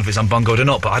single. I don't know if it's unbungled or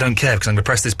not, but I don't care because I'm going to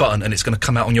press this button and it's going to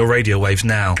come out on your radio waves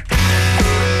now.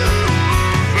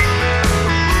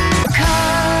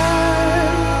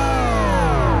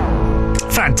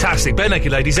 Fantastic. Bare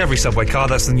Naked Ladies, Every Subway Car.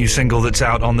 That's the new single that's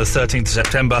out on the 13th of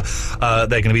September. They're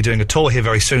going to be doing a tour here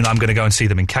very soon. I'm going to go and see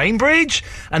them in Cambridge.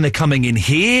 And they're coming in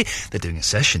here. They're doing a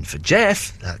session for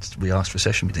Jeff. We asked for a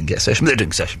session. We didn't get a session. But they're doing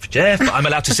a session for Jeff. But I'm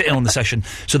allowed to sit in on the session.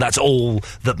 So that's all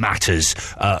that matters,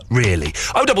 really.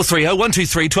 0330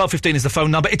 123 1215 is the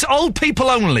phone number. It's old people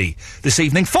only this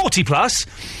evening. 40 plus.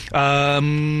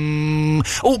 Monday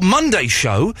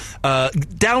show.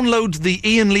 Download the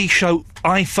Ian Lee Show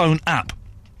iPhone app,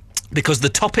 because the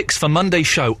topics for Monday's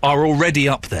show are already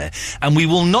up there, and we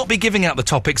will not be giving out the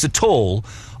topics at all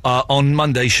on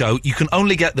Monday's show. You can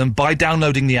only get them by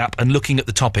downloading the app and looking at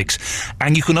the topics,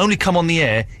 and you can only come on the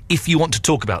air if you want to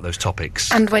talk about those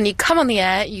topics. And when you come on the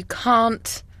air, you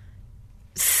can't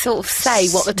sort of say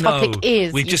what the topic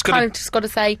is. We've just got to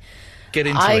say, get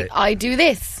into it. I do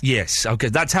this. Yes, okay,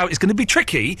 that's how it's going to be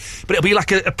tricky, but it'll be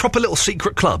like a proper little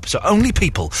secret club, so only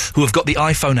people who have got the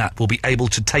iPhone app will be able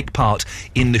to take part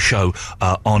in the show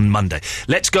on Monday.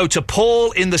 Let's go to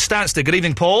Paul in the Stansted. Good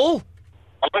evening, Paul.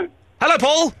 Hello. Hello,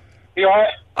 Paul. You all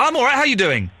right? I'm all right. How are you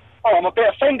doing? Oh, I'm a bit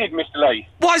offended, Mr. Lee.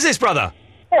 Why is this, brother?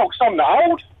 Well, 'cause I'm not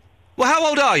old. Well, how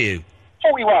old are you?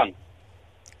 41.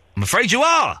 I'm afraid you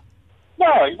are. No,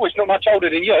 well, it's not much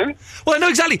older than you. Well, I know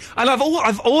exactly. And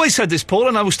I've always said this, Paul,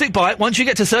 and I will stick by it. Once you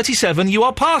get to 37, you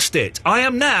are past it. I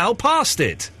am now past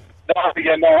it. No,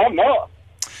 I'm not.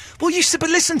 Well, but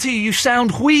listen to you. You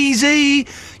sound wheezy.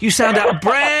 You sound out of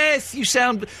breath. You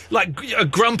sound like a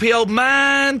grumpy old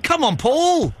man. Come on,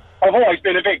 Paul. I've always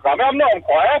been a bit grumpy. I'm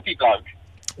quite a happy bloke.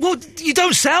 Well, you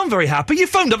don't sound very happy. You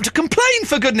phoned up to complain,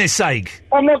 for goodness sake.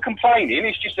 I'm not complaining.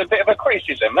 It's just a bit of a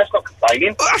criticism. That's not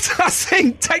complaining. I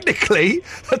think, technically,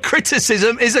 a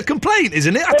criticism is a complaint,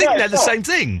 isn't it? I think they're the same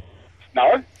thing.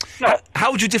 No.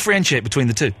 How would you differentiate between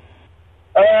the two?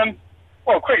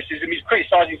 Well, criticism is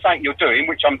criticising something you're doing,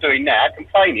 which I'm doing now.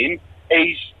 Complaining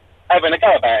is having a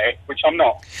go about it, which I'm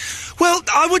not. Well,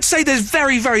 I would say there's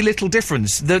very, very little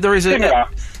difference. There is Similar.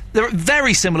 They're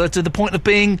very similar to the point of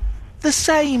being the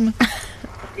same.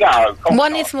 No.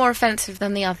 One is more offensive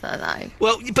than the other, though.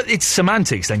 Well, but it's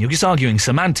semantics, then. You're just arguing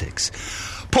semantics.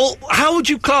 Paul, how would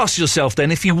you class yourself,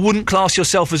 then, if you wouldn't class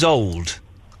yourself as old?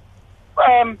 Well,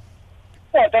 I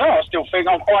don't know. I still think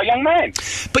I'm quite a young man.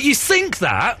 But you think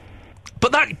that,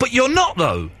 but you're not,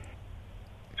 though.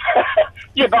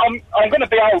 Yeah, but I'm going to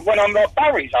be old when I'm like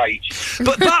Barry's age.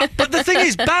 But the thing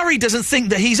is, Barry doesn't think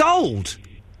that he's old.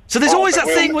 So there's always that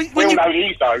thing when you know he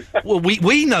is, though. Well,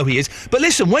 we know he is. But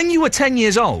listen, when you were 10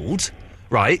 years old,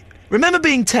 right? Remember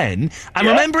being 10 and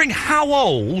remembering how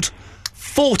old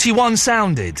 41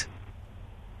 sounded.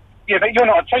 Yeah, but you're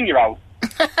not a 10-year-old.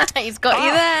 He's got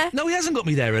you there. No, he hasn't got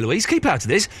me there, Eloise. Keep out of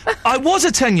this. I was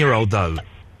a 10-year-old, though.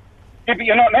 Yeah, but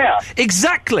you're not now.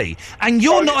 Exactly. And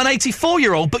you're not an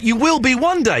 84-year-old, but you will be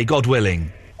one day, God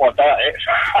willing. Well, that is.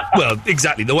 Well,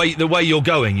 exactly, the way you're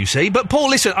going, you see. But, Paul,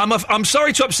 listen, I'm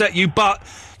sorry to upset you, but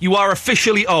you are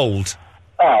officially old.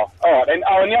 Oh, all right.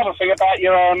 And the other thing about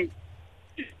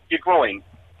your groin.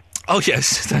 Oh,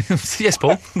 yes. Yes,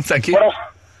 Paul. Thank you. Well,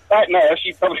 that nurse,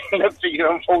 she probably looked at you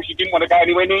and thought she didn't want to go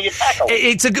anywhere near your tackle.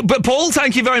 But, Paul,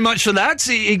 thank you very much for that.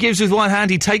 He gives with one hand,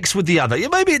 he takes with the other. Yeah,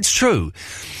 maybe it's true.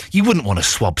 You wouldn't want to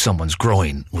swab someone's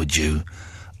groin, would you?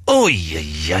 Oh,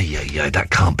 yeah, that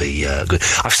can't be good.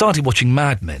 I've started watching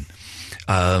Mad Men,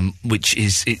 which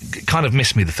is... It kind of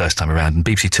missed me the first time around, and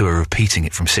BBC Two are repeating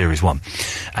it from Series 1.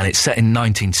 And it's set in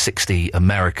 1960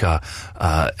 America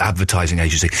advertising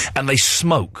agency, and they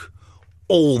smoke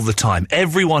all the time.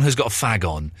 Everyone has got a fag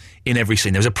on in every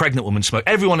scene. There's a pregnant woman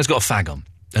smoking. Everyone has got a fag on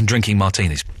and drinking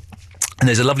martinis. And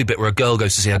there's a lovely bit where a girl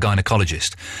goes to see her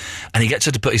gynecologist, and he gets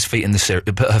her to put her feet in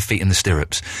the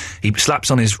stirrups. He slaps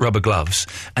on his rubber gloves,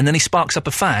 and then he sparks up a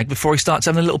fag before he starts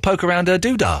having a little poke around her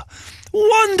doodah.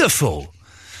 Wonderful!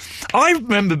 I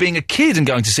remember being a kid and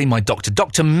going to see my doctor,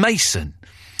 Dr. Mason,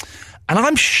 and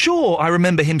I'm sure I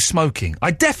remember him smoking.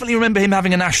 I definitely remember him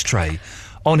having an ashtray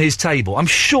on his table. I'm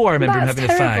sure I remember him having a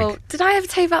fag. Did I ever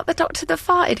tell you about the doctor that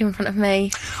farted in front of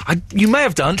me? You may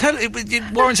have done.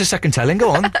 It warrants a second telling.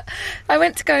 Go on. I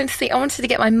wanted to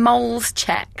get my moles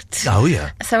checked. Oh,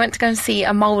 yeah. So I went to go and see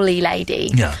a moley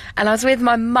lady. Yeah. And I was with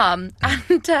my mum, and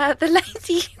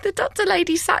the doctor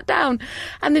lady sat down,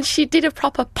 and then she did a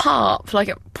proper parp, like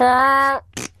a parp.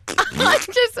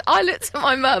 I looked at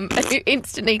my mum, who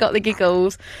instantly got the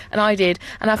giggles, and I did,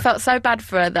 and I felt so bad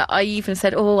for her that I even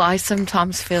said, "Oh, I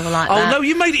sometimes feel like that." Oh no,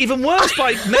 you made it even worse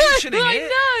by mentioning it.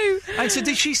 I know. And so,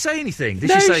 did she say anything?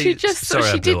 She just said,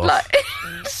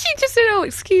 "Oh,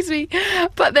 excuse me,"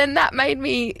 but then that made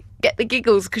me get the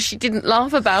giggles because she didn't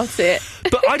laugh about it.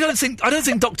 But I don't think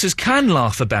doctors can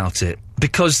laugh about it,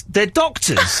 because they're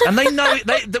doctors and they know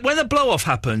it. When a blow-off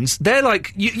happens, they're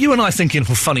like, you and I thinking,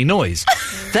 oh, funny noise.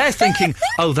 They're thinking,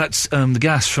 oh, that's the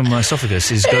gas from my esophagus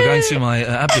is going through my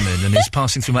abdomen and is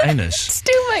passing through my anus.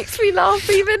 Still makes me laugh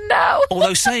even now.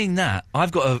 Although saying that,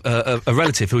 I've got a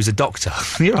relative who is a doctor.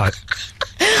 You're right.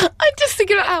 I'm just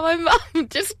thinking about how my mum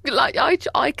just, like,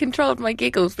 I controlled my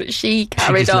giggles, but she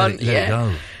carried on. Let it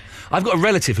go. I've got a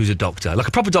relative who's a doctor, like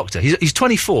a proper doctor. He's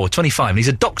 24, 25, and he's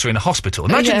a doctor in a hospital.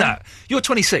 Imagine that. You're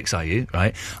 26, are you?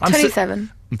 Right? I'm 27.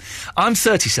 I'm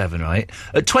 37, right?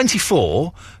 At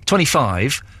 24,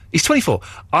 25... He's 24.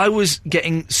 I was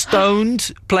getting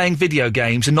stoned, playing video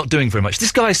games and not doing very much.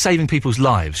 This guy is saving people's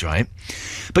lives, right?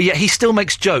 But yet he still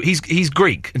makes jokes. He's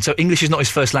Greek, and so English is not his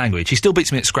first language. He still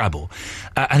beats me at Scrabble.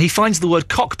 And he finds the word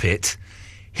cockpit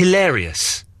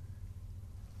hilarious.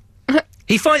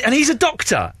 And he's a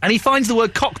doctor, and he finds the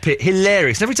word cockpit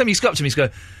hilarious. And every time you go up to him, he's go,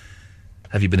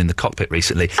 have you been in the cockpit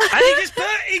recently? And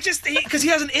because he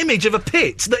has an image of a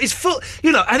pit that is full,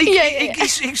 and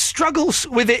he struggles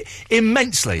with it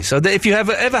immensely. So that if you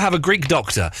ever have a Greek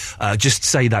doctor, just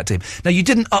say that to him. Now, you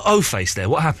didn't O-face there.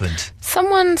 What happened?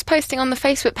 Someone's posting on the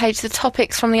Facebook page the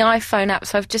topics from the iPhone app,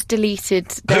 so I've just deleted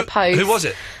their post. Who was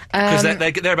it? Because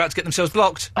they're about to get themselves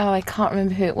blocked. Oh, I can't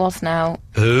remember who it was now.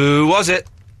 Who was it?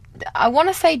 I want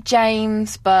to say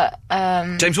James, but...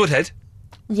 James Woodhead?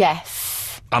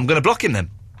 Yes. I'm going to block him then.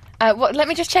 Let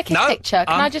me just check his picture.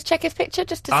 Can I just check his picture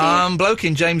just to see? I'm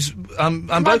bloking James. I'm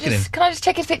bloking him. Can I just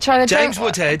check his picture? James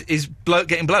Woodhead is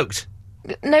getting bloked.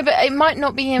 No, but it might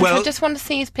not be him. So I just want to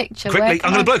see his picture. Quickly,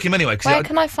 I'm going to bloke him anyway. Where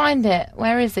can I find it?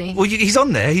 Where is he? Well, he's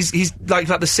on there. He's like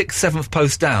the 6th, 7th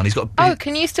post down. He's got. Oh,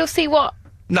 can you still see what?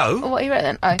 No. What he wrote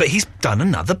then? Oh. But he's done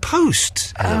another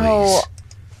post, Eloise. Oh.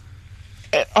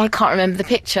 I can't remember the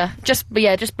picture. Just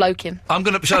bloke him.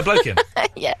 Shall I bloke him?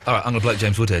 Yeah. All right, I'm going to bloke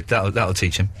James Woodhead. That'll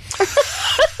teach him.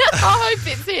 I hope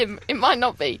it's him. It might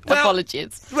not be.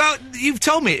 Apologies. Well, you've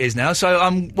told me it is now, so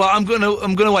I'm going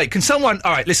to wait. Can someone?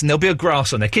 All right, listen. There'll be a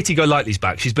grass on there. Kitty Golightly's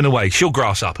back. She's been away. She'll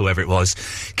grass up whoever it was.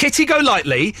 Kitty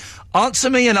Golightly, answer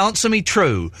me and answer me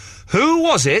true. Who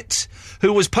was it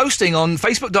who was posting on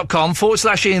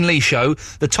facebook.com/Ian Lee Show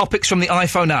the topics from the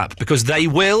iPhone app? Because they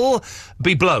will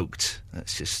be bloked.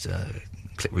 Let's just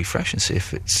click refresh and see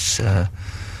if it's...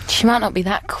 She might not be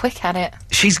that quick at it.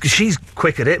 She's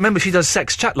quick at it. Remember, she does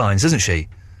sex chat lines, doesn't she?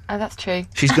 Oh, that's true.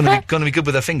 She's going to be good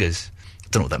with her fingers.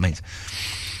 Don't know what that means.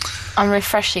 I'm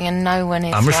refreshing and no one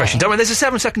is. I'm refreshing. Don't worry, there's a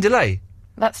 7-second delay.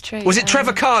 That's true. Was it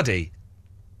Trevor Cardy?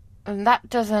 That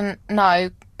doesn't... No,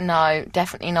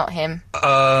 definitely not him.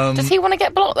 Does he want to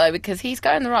get blocked, though? Because he's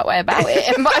going the right way about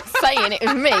it. And by saying it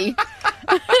was me.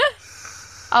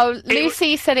 Oh,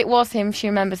 Lucy said it was him. She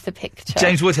remembers the picture.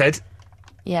 James Woodhead?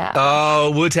 Yeah.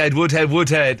 Oh, Woodhead. Oh, he's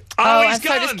and gone.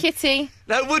 so does Kitty.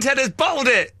 No, Woodhead has bottled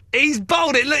it. He's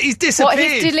bottled it. Look, he's disappeared.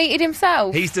 What, he's deleted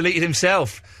himself? He's deleted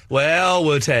himself. Well,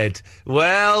 Woodhead.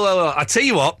 Well. I tell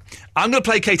you what. I'm going to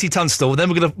play Katie Tunstall, then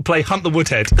we're going to play Hunt the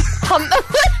Woodhead. Hunt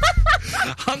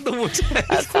the Hunt the Woodhead.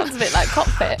 That sounds a bit like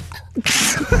Cockpit.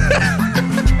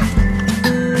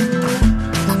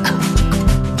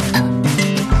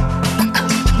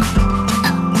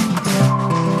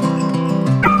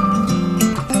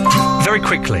 Very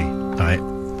quickly, right?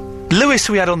 Lewis,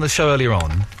 who we had on the show earlier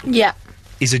on, Yeah.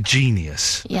 is a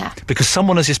genius. Yeah. Because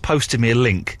someone has just posted me a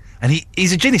link, and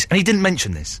he's a genius, and he didn't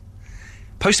mention this.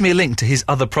 Posted me a link to his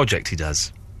other project he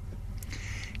does.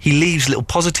 He leaves little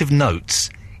positive notes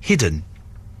hidden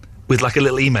with like a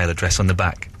little email address on the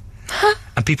back.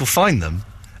 And people find them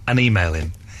and email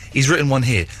him. He's written one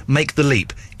here. Make the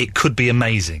leap. It could be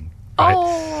amazing. Right?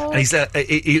 Oh. And he's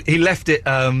he left it.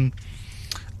 I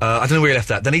don't know where he left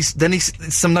that. Then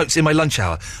he's some notes in my lunch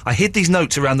hour. I hid these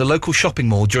notes around the local shopping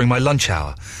mall during my lunch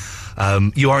hour.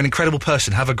 You are an incredible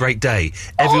person. Have a great day.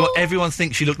 Everyone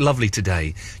thinks you look lovely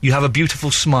today. You have a beautiful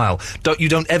smile. You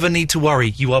don't ever need to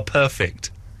worry. You are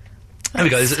perfect. There we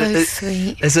go.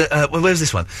 Sweet. There's where's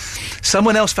this one?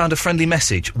 Someone else found a friendly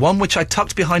message, one which I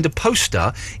tucked behind a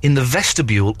poster in the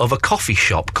vestibule of a coffee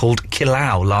shop called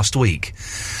Kilau last week.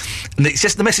 And it's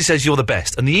just, the message says, you're the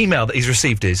best. And the email that he's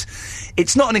received is,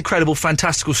 it's not an incredible,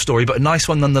 fantastical story, but a nice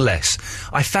one nonetheless.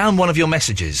 I found one of your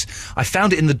messages. I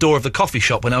found it in the door of the coffee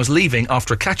shop when I was leaving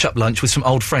after a catch-up lunch with some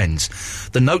old friends.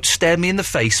 The note stared me in the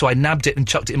face, so I nabbed it and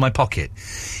chucked it in my pocket.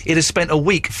 It has spent a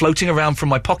week floating around from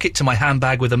my pocket to my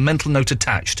handbag with a mental note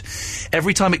attached.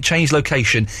 Every time it changed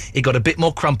location, it got a bit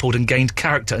more crumpled and gained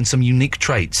character and some unique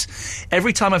traits.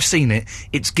 Every time I've seen it,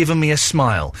 it's given me a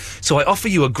smile. So I offer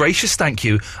you a gracious thank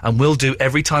you, and will do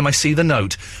every time I see the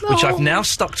note, which I've now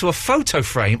stuck to a photo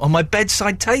frame on my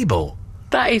bedside table.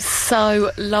 That is so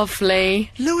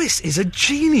lovely. Lewis is a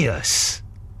genius.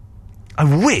 I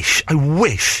wish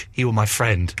he were my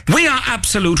friend. We are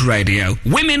Absolute Radio.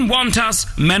 Women want us,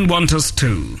 men want us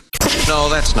too. No,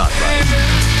 that's not right.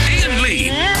 Ian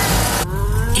Lee.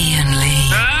 Ian Lee.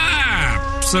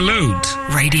 Absolute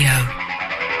Radio.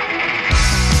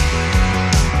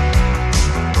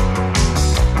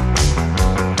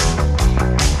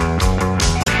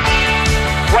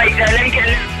 Wait, let me get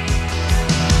it.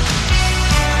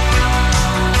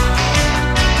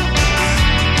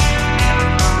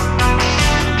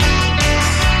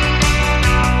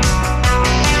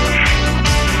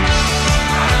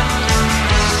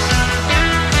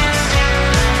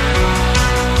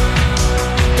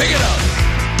 Pick it up.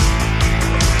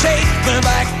 Take me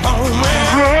back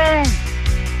home.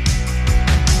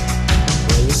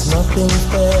 There's nothing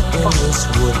fair in this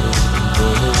world.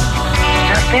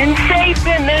 Nothing safe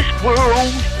in this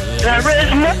world. There is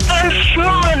nothing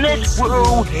sure in this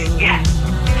world. Yeah.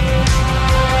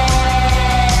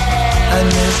 And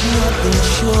there's nothing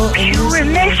sure in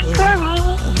this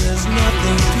world. There's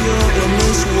nothing pure in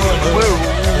this world.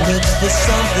 Look for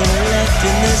something left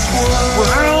in this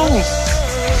world.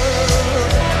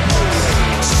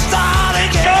 Start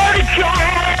again.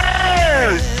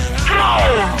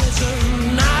 Oh. It's a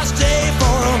nice day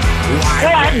for a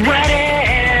white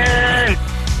wedding.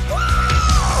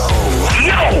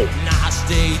 No. Nice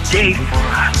day for a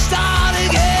start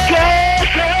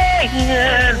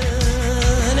again.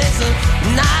 It's a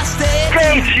nice day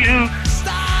to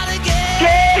start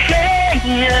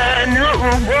again. No.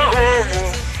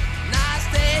 Nice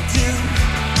day to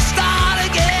start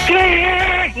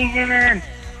again.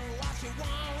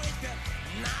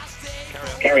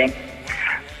 Carry on.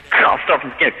 I'll stop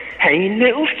and skip. Hey,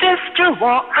 little sister,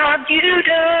 what have you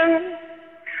done?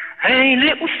 Hey,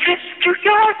 little sister,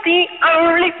 you're the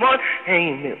only one.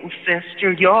 Hey, little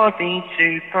sister, you're the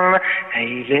super.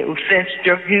 Hey, little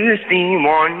sister, who's the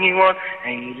one you want?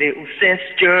 Hey, little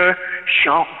sister,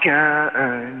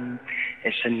 shotgun.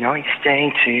 It's a nice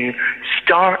day to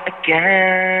start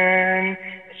again.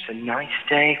 It's a nice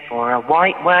day for a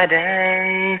white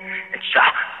wedding. It's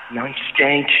a nice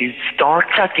day to start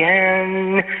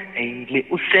again. Hey,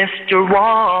 little sister,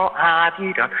 what have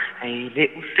you done? Hey,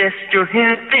 little sister,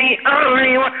 who's the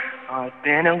only one? I've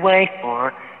been away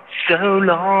for so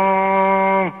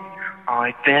long.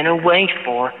 I've been away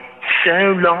for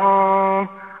so long.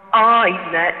 I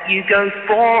let you go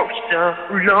for so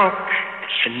long.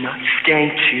 It's a nice day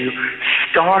to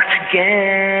start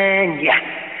again. Yeah,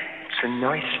 it's a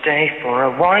nice day for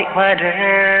a white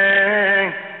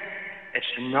wedding. It's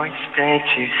a nice day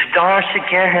to start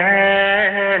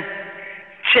again.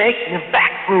 Take me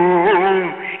back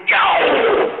home. Yo!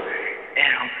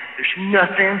 And there's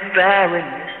nothing fair in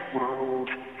this world.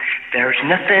 There's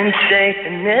nothing safe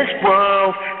in this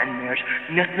world, and there's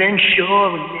nothing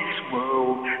sure in this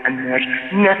world, and there's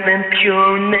nothing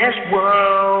pure in this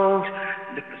world.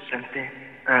 Look for something,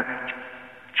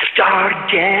 start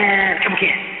again, come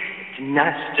again. It's a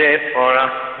nice day for a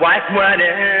white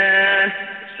wedding.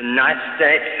 It's a nice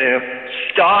day to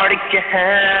start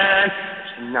again.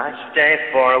 It's a nice day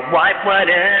for a white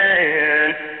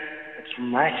wedding. It's a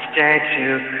nice day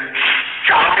to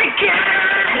start again.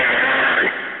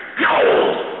 No!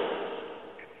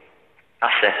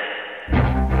 That's it.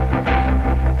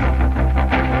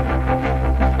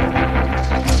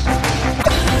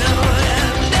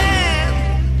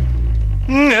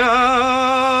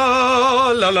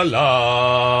 No, la la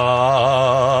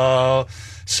la.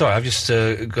 Sorry, I've just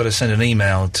got to send an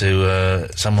email to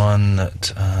someone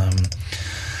that.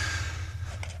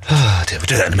 Dear, we'll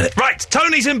do that in a minute. Right,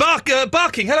 Tony's in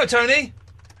Barking. Hello, Tony.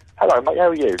 Hello, mate. How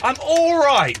are you? I'm all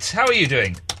right. How are you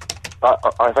doing?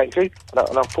 I thank you.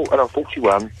 And I'm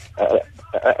 41.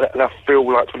 And I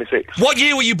feel like 26. What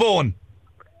year were you born?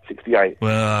 68.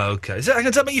 Well, okay. Does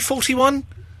that make you 41?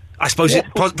 I suppose it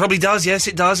probably does. Yes,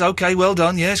 it does. Okay, well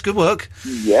done. Yes, good work.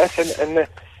 Yes, and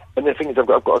the thing is, I've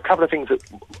got a couple of things that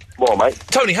more, mate.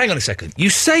 Tony, hang on a second.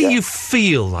 You say you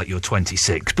feel like you're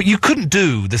 26, but you couldn't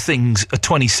do the things a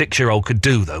 26-year-old could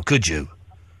do, though, could you?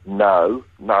 No,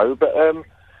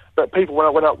 but people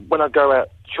when I go out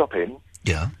shopping,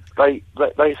 they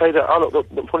say that I look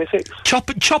 26.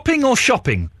 Chopping or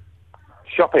shopping?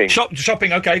 Shopping.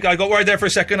 Shopping, okay. I got worried there for a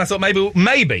second. I thought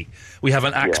maybe we have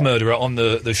an axe murderer on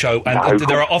the show, and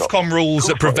there are Ofcom rules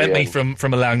that prevent me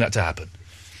from allowing that to happen.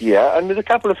 Yeah, and there's a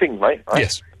couple of things, mate. Right?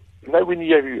 Yes. You know when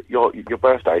you have your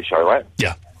birthday show, right?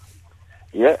 Yeah.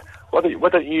 Yeah. Why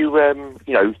don't you let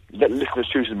listeners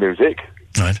choose the music?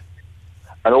 Right.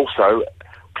 And also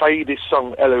play this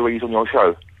song Eloise on your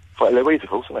show. For Eloise, of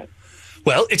course, isn't it?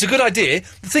 Well, it's a good idea.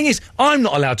 The thing is, I'm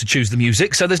not allowed to choose the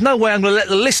music, so there's no way I'm going to let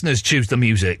the listeners choose the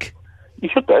music. You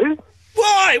should do.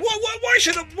 Why?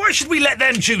 Why should we let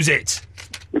them choose it?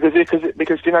 Because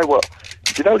you know what?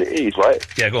 Do you know what it is, right?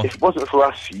 Yeah, go on. If it wasn't for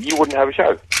us, you wouldn't have a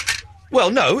show.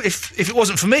 Well, no. If it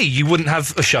wasn't for me, you wouldn't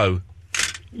have a show.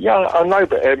 Yeah, I know,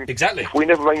 but exactly. If we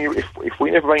never rang you, if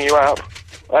we never rang you up,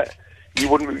 right, you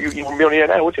wouldn't be on the air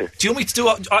now, would you? Do you want me to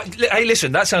do? Hey,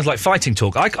 listen, that sounds like fighting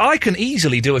talk. I can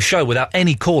easily do a show without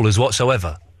any callers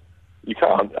whatsoever. You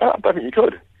can't. I don't think you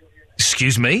could.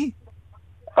 Excuse me?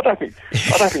 I don't think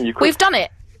you could. We've done it.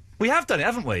 We have done it,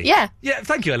 haven't we? Yeah. Yeah,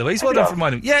 thank you, Eloise. Well done for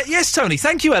reminding me. Yeah, yes, Tony.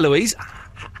 Thank you, Eloise.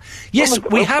 Yes,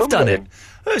 we have done it.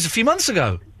 Oh, it was a few months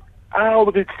ago.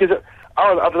 Oh, because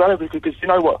I don't know, because you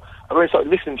know what? I've only started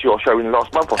listening to your show in the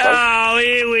last month or so. Oh,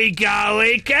 here we go.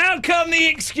 Out come the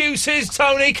excuses,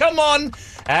 Tony. Come on.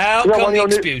 Out come the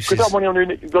excuses. Because I'm one of your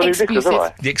new listeners, aren't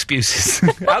I? The excuses.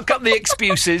 Out come the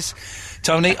excuses.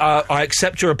 Tony, I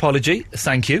accept your apology.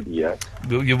 Thank you. Yeah.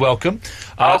 You're welcome.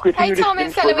 I'll continue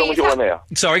listening for as long as you're on the air.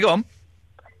 Sorry, go on.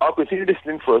 I'll continue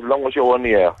listening for as long as you're on the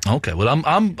air. Okay, well,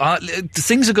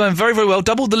 things are going very, very well.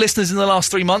 Doubled the listeners in the last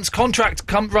 3 months. Contract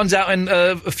runs out in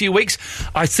a few weeks.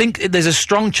 I think there's a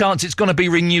strong chance it's going to be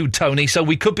renewed, Tony, so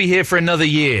we could be here for another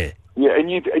year. Yeah, and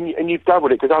you've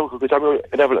doubled it, because I'm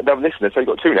another listener, so you've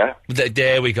got 2 now.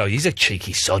 There we go. He's a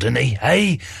cheeky sod, isn't he?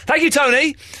 Hey, thank you,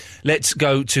 Tony. Let's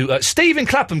go to Steve in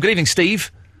Clapham. Good evening,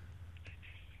 Steve.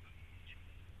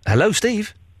 Hello,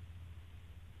 Steve.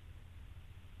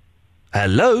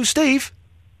 Hello, Steve.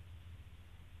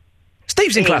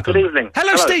 Steve's in Clapham. Good evening.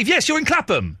 Hello, Steve. Yes, you're in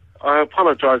Clapham. I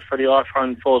apologise for the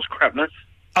iPhone 4's crapness.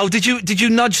 Oh, did you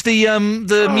nudge the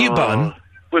mute button?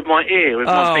 With my ear, with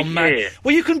my big man. ear.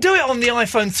 Well, you can do it on the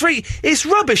iPhone 3. It's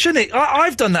rubbish, isn't it?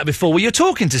 I've done that before, where you're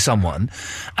talking to someone,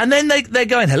 and then they're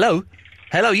going, hello.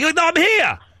 You go, I'm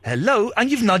here. Hello, and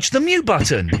you've nudged the mute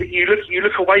button. You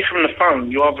look away from the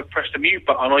phone. You either press the mute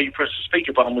button or you press the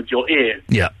speaker button with your ear.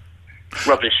 Yeah.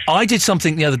 Rubbish. I did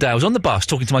something the other day. I was on the bus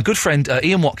talking to my good friend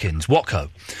Ian Watkins, Watco,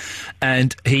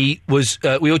 and he was.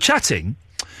 We were chatting.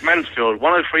 Mansfield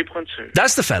 103.2.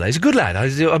 That's the fella. He's a good lad.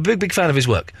 I'm a big fan of his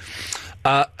work.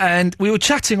 And we were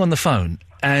chatting on the phone,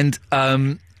 and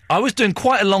I was doing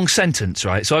quite a long sentence,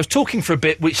 right? So I was talking for a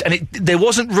bit, there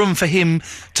wasn't room for him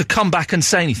to come back and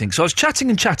say anything. So I was chatting,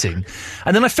 and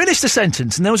then I finished the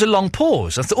sentence, and there was a long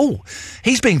pause. I thought, oh,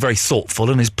 he's being very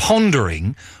thoughtful and is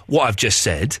pondering what I've just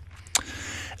said.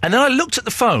 And then I looked at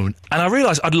the phone, and I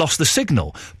realised I'd lost the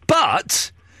signal.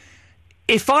 But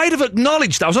if I'd have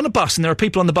acknowledged that, I was on a bus, and there are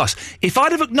people on the bus. If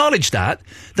I'd have acknowledged that,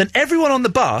 then everyone on the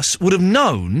bus would have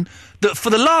known that for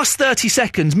the last 30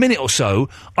 seconds, minute or so,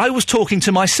 I was talking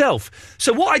to myself.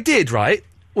 So what I did, right,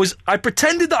 was I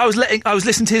pretended that I was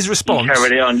listening to his response.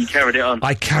 You carried it on.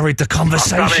 I carried the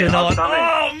conversation on.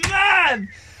 Oh, man!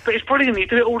 But it's brilliant. You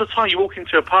do it all the time. You walk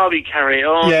into a pub, you carry it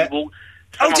on. Yeah.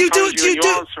 Do you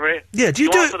answer it? Yeah, do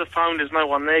you do it? Answer the phone, there's no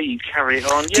one there, you carry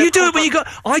it on. Do you do it when you go...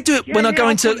 I do it when I go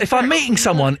into... If I'm meeting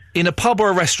someone in a pub or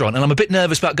a restaurant and I'm a bit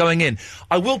nervous about going in,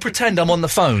 I will pretend I'm on the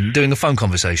phone doing a phone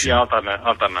conversation. Yeah, I've done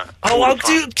that. Oh,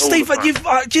 Steve,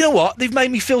 do you know what? They've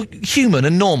made me feel human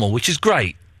and normal, which is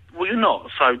great. Well, you're not,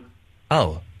 so...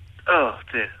 Oh,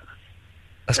 dear.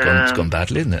 It's gone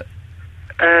badly, isn't it?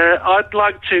 I'd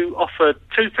like to offer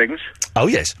two things. Oh,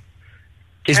 yes.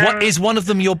 Is one of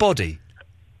them your body?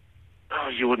 Oh,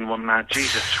 you wouldn't want that.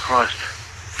 Jesus Christ.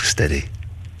 Steady.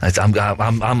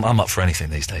 I'm up for anything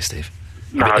these days, Steve.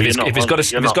 No, if it's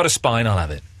got a spine, I'll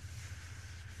have it.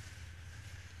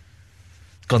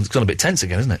 It's gone a bit tense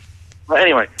again, isn't it? Well,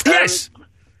 anyway. Yes.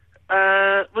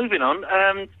 Moving on.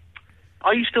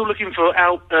 Are you still looking for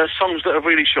songs that are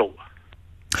really short?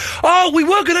 Oh, we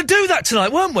were going to do that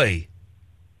tonight, weren't we?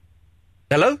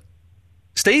 Hello?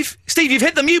 Steve? Steve, you've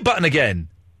hit the mute button again.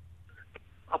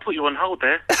 I'll put you on hold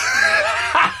there.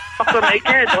 I've done it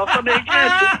again.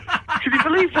 Can you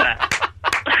believe that?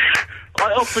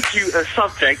 I offered you a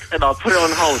subject and I put it on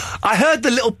hold. I heard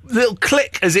the little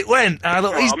click as it went. And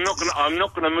I thought, I'm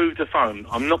not gonna move the phone.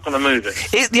 I'm not gonna move it.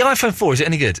 The iPhone 4, is it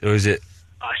any good, or is it?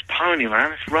 Oh, it's pony,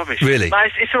 man. It's rubbish. Really? No,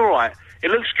 it's all right.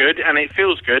 It looks good and it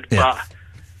feels good, but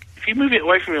if you move it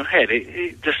away from your head,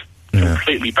 it just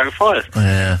completely backfires.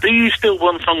 Yeah. Do you still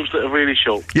want songs that are really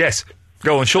short? Yes.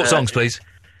 Go on, short songs, please.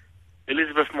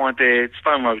 Elizabeth, my dear,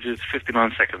 Stone Roses,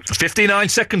 59 seconds. 59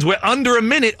 seconds. We're under a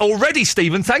minute already,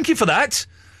 Stephen. Thank you for that.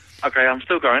 Okay, I'm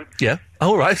still going. Yeah.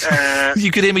 All right.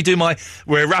 You could hear me do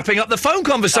we're wrapping up the phone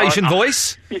conversation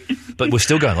voice. But we're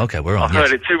still going. Okay, we're on. I've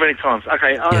heard it too many times.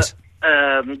 Okay. Yes.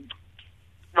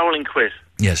 Rolling quiz.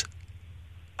 Yes.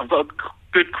 I've got a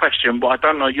good question, but I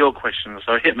don't know your question,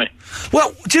 so hit me.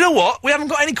 Well, do you know what? We haven't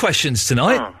got any questions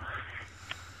tonight. Oh.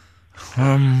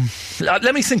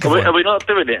 Let me think of one. Are we not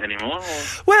doing it anymore?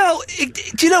 Or? Well,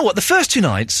 do you know what? The first two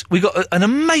nights, we got an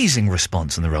amazing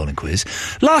response on the rolling quiz.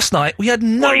 Last night, we had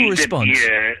no response.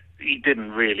 He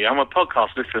didn't really. I'm a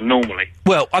podcast listener normally.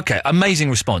 Well, okay, amazing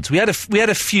response. We had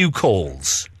a few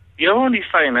calls. You're only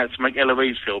saying that to make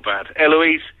Eloise feel bad.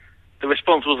 Eloise, the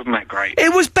response wasn't that great.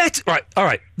 It was better. Right, all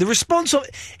right. The response,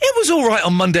 it was all right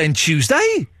on Monday and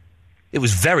Tuesday. It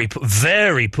was very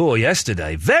poor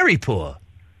yesterday. Very poor.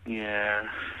 Yeah.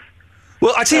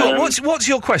 Well, I tell you what's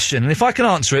your question? And if I can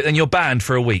answer it, then you're banned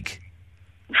for a week.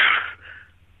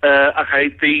 Okay,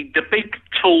 the big,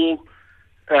 tall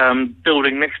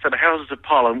building next to the Houses of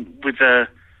Parliament with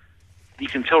you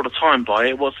can tell the time by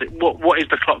it. What is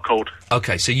the clock called?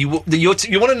 Okay, so you want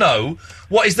to know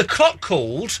what is the clock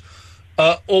called,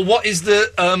 or what is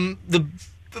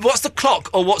what's the clock,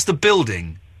 or what's the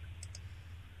building?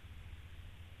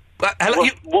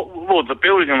 Well, the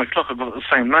building and the clock have got the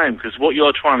same name, because what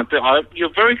you're trying to do... you're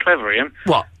very clever, Ian.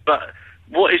 What? But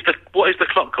what is the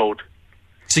clock called?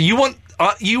 So you want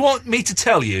me to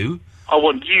tell you... I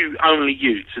want only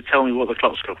you, to tell me what the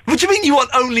clock's called. What do you mean you want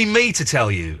only me to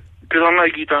tell you? Because I know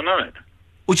you don't know it.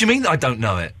 What do you mean I don't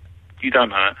know it? You don't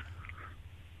know it.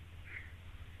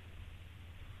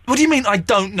 What do you mean I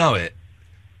don't know it?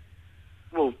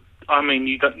 Well, I mean,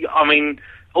 you don't... I mean,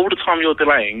 all the time you're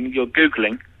delaying, you're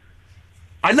Googling...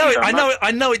 I know it. I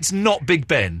know it's not Big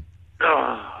Ben.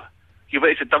 Oh, yeah, but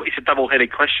it's a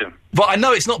double-headed question. But I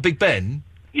know it's not Big Ben.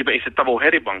 Yeah, but it's a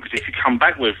double-headed one, because if you come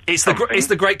back with it's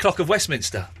the Great Clock of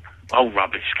Westminster. Oh,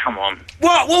 rubbish! Come on.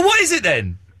 What? Well, what is it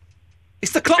then?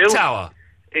 It's the clock tower.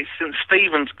 It's St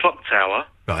Stephen's clock tower.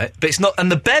 Right, but it's not.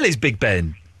 And the bell is Big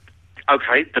Ben.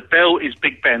 Okay, the bell is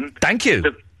Big Ben. Thank you.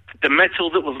 The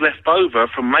metal that was left over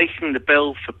from making the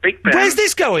bell for Big Ben. Where's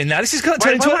this going now? This is going to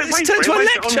turn into a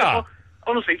lecture.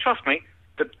 Honestly, trust me,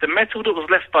 the metal that was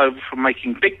left over from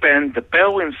making Big Ben, the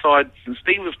bell inside St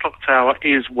Stephen's clock tower,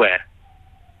 is where?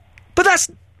 But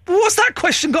what's that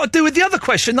question got to do with the other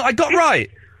question that I got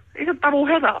right? It's a double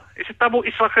header. It's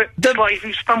like if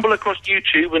you stumble across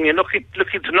YouTube and you're looking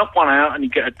to knock one out and you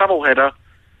get a double header.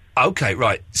 Okay,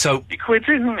 right. So you quit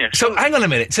in, aren't you? So hang on a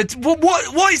minute. So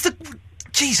what is the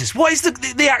Jesus? What is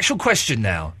the actual question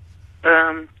now?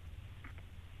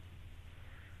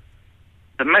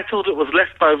 The metal that was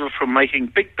left over from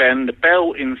making Big Ben, the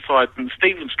bell inside St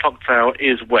Stephen's clock tower,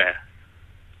 is where?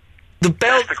 The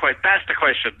bell... That's the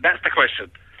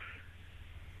question.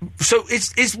 So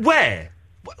it's where?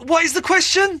 What is the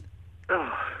question?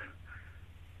 Oh.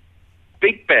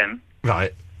 Big Ben...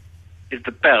 Right. ...is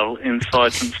the bell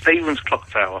inside St Stephen's clock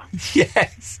tower.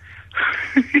 Yes.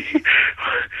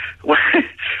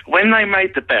 When they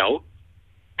made the bell,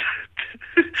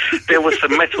 there was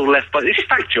some metal left over. It's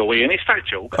factual, Ian. It's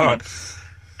factual. Come on.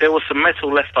 There was some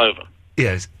metal left over.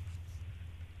 Yes.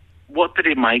 What did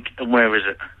it make, and where is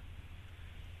it?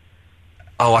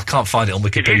 Oh, I can't find it on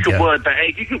Wikipedia. If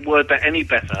you could word that any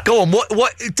better. Go on.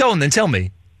 What? Go on then. Tell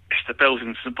me. It's the bells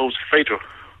in St Paul's Cathedral.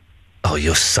 Oh,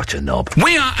 you're such a knob.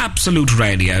 We are Absolute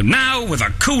Radio, now with a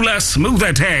cooler,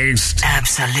 smoother taste.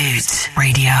 Absolute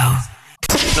Radio.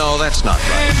 No, that's not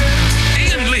right.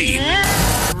 Ian Lee.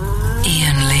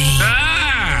 Ian Lee.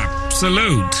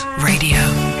 Absolute Radio.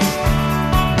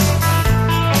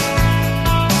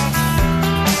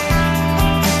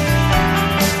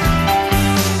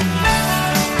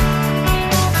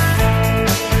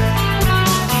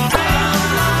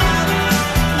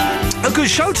 A good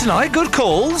show tonight, good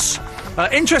calls.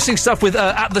 Interesting stuff with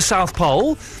At the South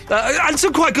Pole. And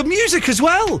some quite good music as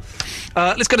well.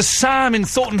 Let's go to Sam in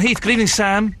Thornton Heath. Good evening,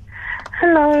 Sam.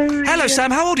 Hello. Hello,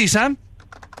 Sam. How old are you, Sam?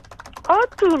 I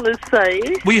don't want to say.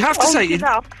 Well, you have to say it.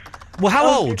 Enough. Well, how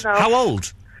Old old? enough. How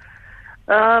old?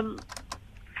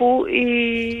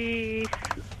 40s.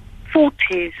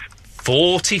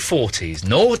 40s.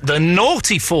 No, the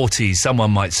naughty 40s, someone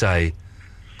might say.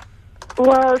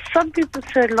 Well, some people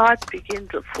say life begins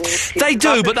at 40. They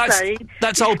do, but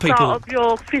that's old people. Start of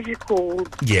your physical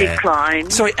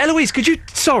decline. Sorry, Eloise, could you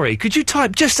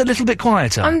type just a little bit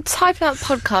quieter? I'm typing out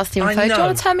podcast info. Do you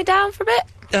want to turn me down for a bit?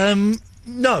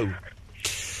 No.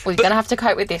 Well, you're going to have to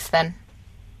cope with this then.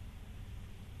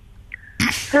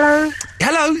 Hello?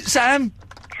 Hello, Sam.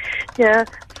 Yeah,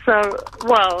 so,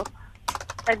 well,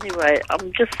 anyway,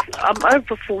 I'm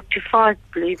over 45,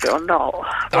 believe it or not.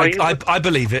 I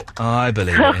believe it. I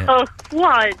believe it. Yeah.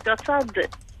 Why? That sounds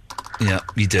it. Yeah,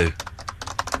 you do.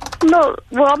 No,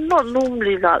 well, I'm not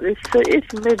normally like this. So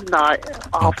it's midnight,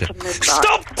 after midnight.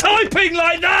 Stop typing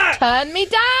like that! Turn me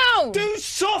down! Do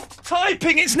soft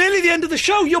typing! It's nearly the end of the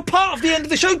show. You're part of the end of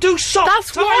the show. Do soft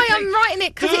That's typing! why I'm writing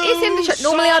it, because it is in the show.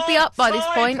 Normally I'd be up by this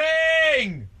point.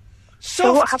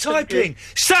 Soft typing!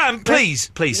 Sam, please.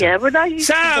 Yeah, but I used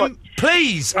Sam,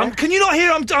 please! Yeah? Can you not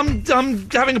hear I'm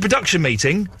having a production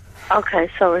meeting? Okay,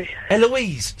 sorry.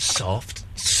 Eloise, soft.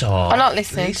 I'm not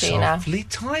listening to you now. Softly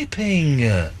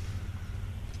typing.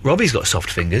 Robbie's got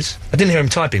soft fingers. I didn't hear him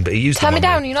typing, but he used them. Turn me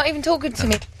down, you're not even talking to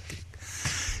me.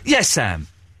 Yes, Sam.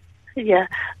 Yeah,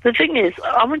 the thing is,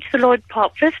 I went to the Lloyd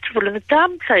Park Festival and the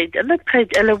Dam played, and they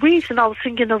played Eloise, and I was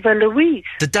thinking of Eloise.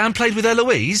 The Dam played with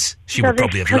Eloise? She would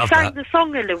probably have loved They sang that. the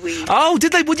song Eloise. Oh,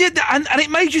 did they? Well, yeah, and it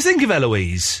made you think of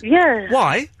Eloise? Yeah.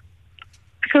 Why?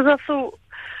 Because I thought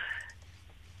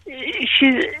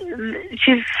she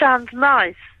sounds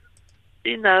nice.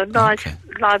 You know, nice,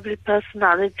 lively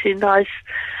personality, nice.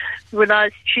 When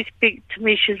she speaks to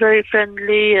me, she's very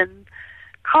friendly and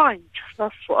kind.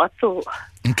 That's what I thought.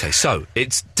 Okay, so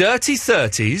it's dirty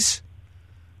 30s,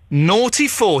 naughty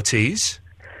 40s,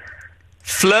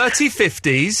 flirty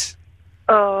 50s.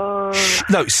 Oh.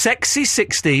 No, sexy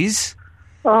 60s.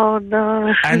 Oh,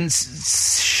 no. And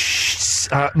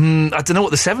I don't know what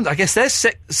the 7th. I guess there's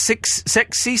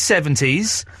sexy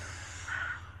 70s,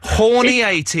 horny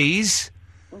 80s,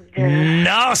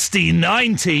 nasty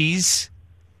 90s.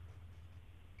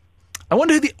 I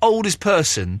wonder who the oldest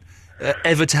person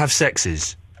ever to have sex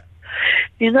is.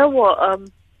 You know what?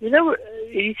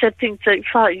 You said things like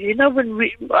that. You know, when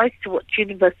I used to watch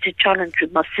University Challenge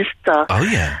with my sister. Oh,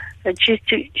 yeah. And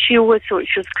she always thought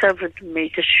she was cleverer than me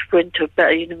because she went to a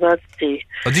better university.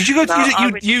 Oh, did you go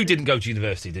to... You didn't go to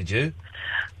university, did you?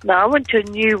 No, I went to a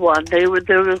new one. They were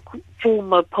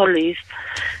former polys.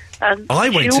 And I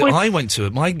went to...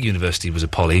 My university was a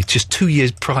poly just 2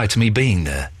 years prior to me being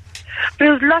there. But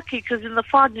it was lucky because in the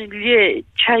final year it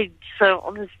changed. So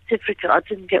on the certificate I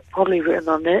didn't get poly written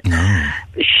on it. No.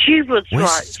 But she was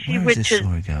right. She went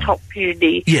to top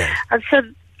uni. Yeah. And so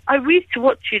I used to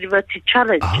watch University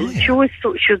Challenge. And she always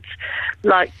thought she was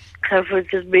like cleverer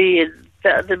than me and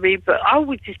better than me. But I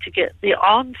always used to get the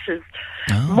answers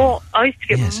more. I used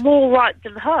to get more right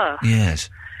than her. Yes.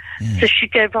 So she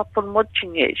gave up on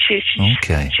watching it. She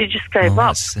just gave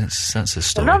up. That's a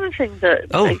story. Another thing that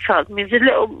excites me is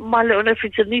my little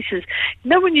nephews and nieces. You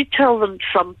know, when you tell them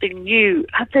something new,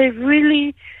 and they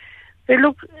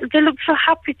look so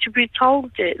happy to be told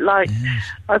it. Like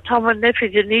I told my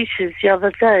nephews and nieces the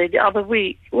other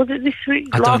week. Was it this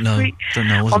week? Last week? I don't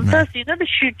know. On Thursday, you know the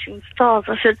shooting stars.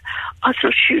 I said I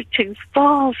saw shooting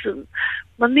stars, and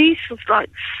my niece was like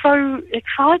so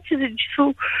excited, and she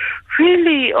thought,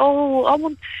 really? Oh, I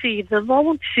want to see them. I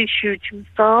want to see shooting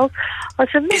stars. I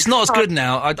said, it's not as good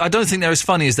now. I don't think they're as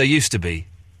funny as they used to be.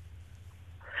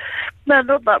 No,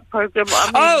 not that program.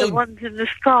 I mean the ones in the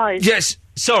skies. Yes.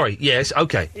 Sorry. Yes.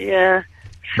 Okay. Yeah.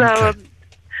 So,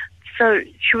 so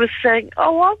she was saying,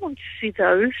 "Oh, I want to see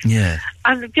those." Yeah.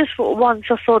 And guess what? Once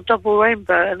I saw Double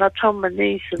Rainbow, and I told my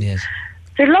niece, and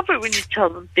they love it when you tell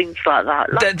them things like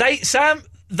that. Like, Sam,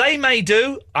 they may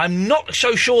do. I'm not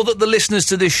so sure that the listeners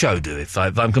to this show do, if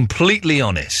I'm completely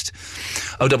honest.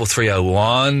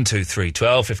 03301 23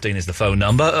 12 15 is the phone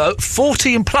number.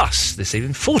 40 and plus this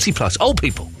evening. 40 plus. Old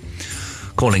people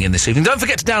calling in this evening. Don't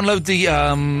forget to download the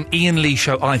Ian Lee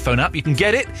Show iPhone app. You can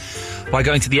get it by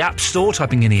going to the App Store,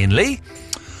 typing in Ian Lee.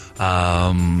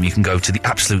 You can go to the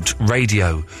Absolute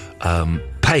Radio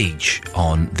page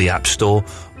on the App Store,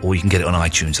 or you can get it on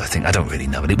iTunes, I think. I don't really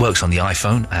know, but it works on the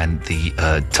iPhone and the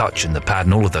touch and the pad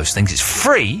and all of those things. It's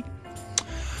free.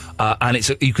 And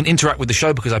you can interact with the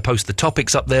show because I post the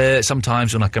topics up there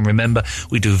sometimes when I can remember.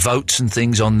 We do votes and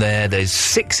things on there. There's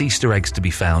 6 Easter eggs to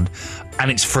be found, and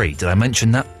it's free. Did I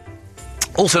mention that?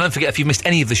 Also, don't forget, if you've missed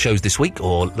any of the shows this week,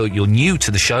 or you're new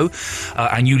to the show,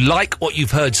 and you like what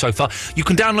you've heard so far, you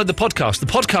can download the podcast. The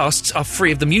podcasts are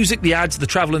free of the music, the ads, the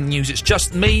travel and the news. It's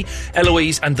just me,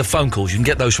 Eloise, and the phone calls. You can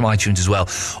get those from iTunes as well.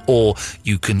 Or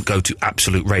you can go to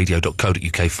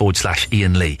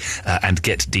absoluteradio.co.uk/Ian Lee and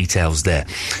get details there.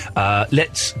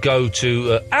 Let's go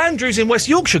to Andrew's in West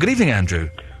Yorkshire. Good evening, Andrew.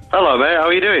 Hello, mate. How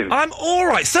are you doing? I'm all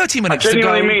right. 30 minutes to go. I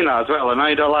genuinely mean that as well. I know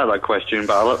you don't like that question,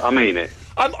 but I mean it.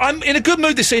 I'm in a good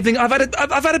mood this evening. I've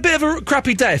had a bit of a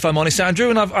crappy day, if I'm honest, Andrew,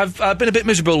 and I've been a bit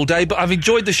miserable all day, but I've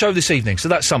enjoyed the show this evening, so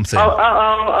that's something.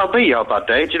 I'll be your bad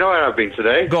day. Do you know where I've been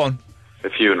today? Go on. A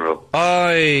funeral.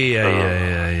 Oh,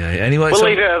 yeah. Anyway, we'll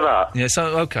leave it at that. Yeah.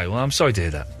 So okay. Well, I'm sorry to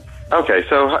hear that. Okay.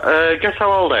 So guess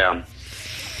how old I am?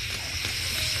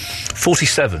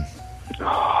 47. Am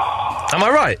I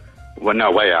right? Well,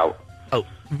 no, way out. Oh,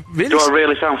 really? Do I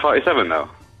really sound 47 though?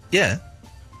 Yeah.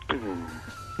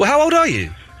 Well, how old are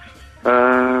you?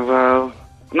 Well,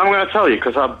 no, I'm going to tell you,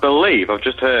 because I believe I've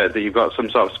just heard that you've got some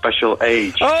sort of special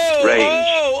age range.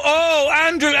 Oh,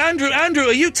 Andrew,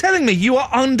 are you telling me you are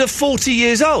under 40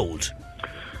 years old?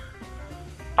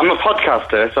 I'm a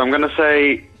podcaster, so I'm going to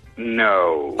say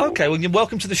no. Okay, well, you're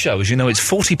welcome to the show. As you know, it's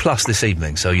 40 plus this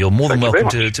evening, so you're more than welcome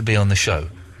to be on the show.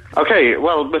 Okay,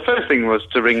 well, the first thing was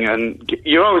to ring, and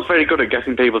you're always very good at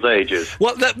guessing people's ages.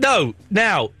 Well, no.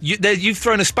 Now, you've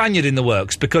thrown a Spaniard in the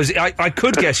works, because I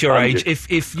could guess your age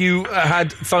if you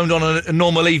had phoned on a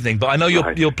normal evening, but I know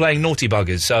you're playing naughty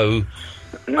buggers, so...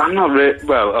 I'm not really...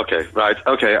 Well, okay, right,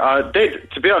 okay. I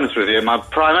did, to be honest with you, my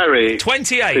primary...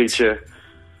 28. Teacher...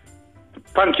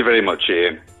 Thank you very much,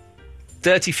 Ian.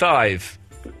 35.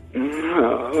 In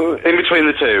between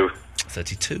the two.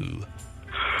 32.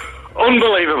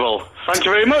 Unbelievable. Thank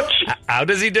you very much. How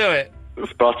does he do it?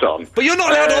 Spot on. But you're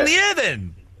not allowed on the air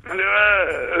then.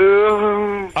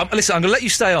 Listen, I'm going to let you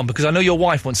stay on because I know your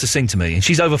wife wants to sing to me, and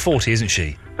she's over 40, isn't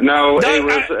she? No, it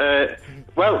was...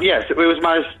 well, yes, it was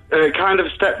my kind of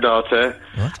stepdaughter.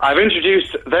 What? I've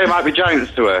introduced They Might Be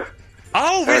Giants to her.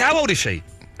 Oh, really? How old is she?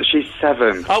 She's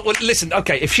 7. Oh, well, listen,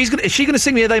 okay, is she going to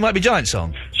sing me a They Might Be Giants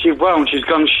song? She won't, she's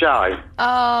gone shy.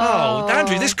 Oh,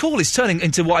 Andrew, this call is turning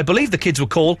into what I believe the kids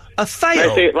would call a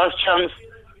fail. Maybe, last chance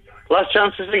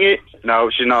to sing it.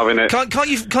 No, she's not having it. Can't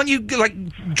you like,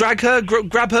 drag her,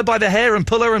 grab her by the hair and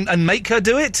pull her and make her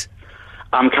do it?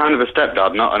 I'm kind of a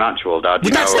stepdad, not an actual dad.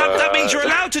 Well, that means you're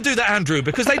allowed to do that, Andrew,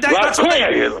 because that's No,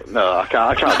 I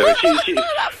can't do it. She's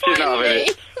not having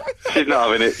it. She's not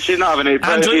having it. She's not having it.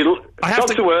 Andrew,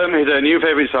 Dr. Worm is her new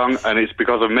favourite song, and it's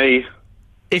because of me.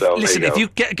 Listen, if you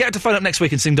get her to phone up next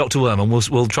week and sing Dr. Worm, and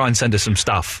we'll try and send her some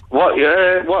stuff. What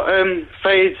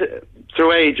phase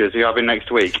through ages are you having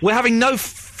next week? We're having no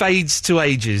fades to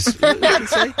ages.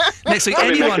 Next week,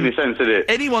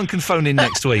 anyone can phone in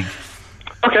next week.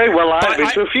 Okay, well, I've been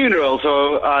to a funeral,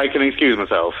 so I can excuse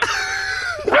myself.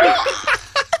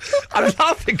 I'm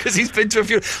laughing because he's been to a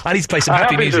funeral and he's played some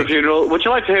happy music. I have been to a funeral. Would you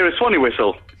like to hear a Swanee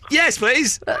whistle? Yes,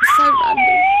 please. That's so random.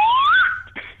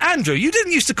 Andrew, you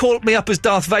didn't used to call me up as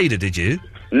Darth Vader, did you?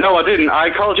 No, I didn't. I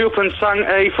called you up and sang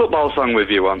a football song with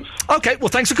you once. Okay, well,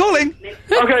 thanks for calling.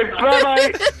 Okay,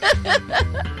 bye-bye.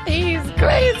 He's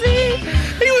crazy.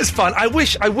 He was fun. I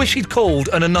wish he'd called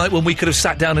on a night when we could have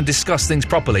sat down and discussed things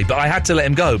properly, but I had to let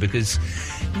him go because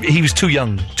he was too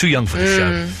young for the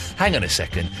show. Hang on a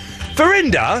second.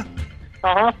 Verinda?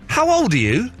 Uh-huh. How old are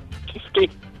you? 50.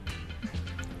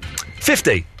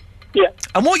 50? Yeah.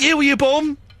 And what year were you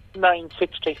born?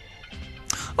 1960.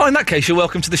 Oh, in that case, you're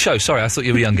welcome to the show. Sorry, I thought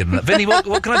you were younger than that. Vinny, what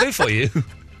can I do for you?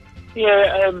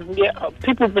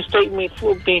 People mistake me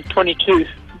for being 22,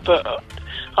 but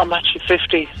I'm actually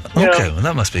 50. Okay, well,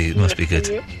 that must be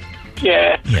good.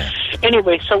 Yeah. Yeah.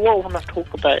 Anyway, so what I want to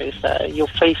talk about is your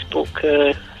Facebook,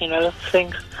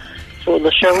 thing for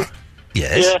the show.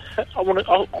 Yes. Yeah, I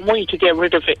want you to get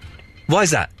rid of it. Why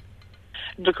is that?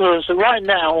 because right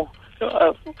now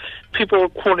people are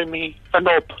calling me a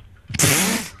knob.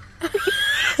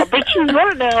 I bet you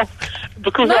right now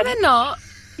because no, they're not.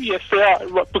 Yes, they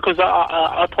are, because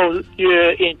I told you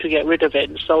in to get rid of it.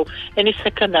 So any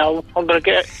second now, I'm going to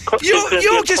get.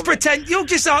 You'll just pretend. You'll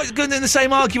just going in the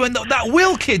same argument that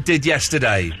Will kid did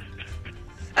yesterday.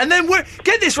 And then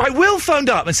get this right. Will phoned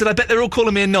up and said, "I bet they're all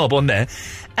calling me a knob on there."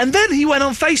 And then he went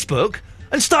on Facebook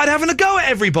and started having a go at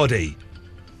everybody.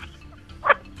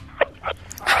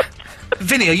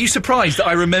 Vinny, are you surprised that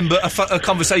I remember a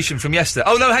conversation from yesterday?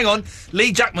 Oh no, hang on.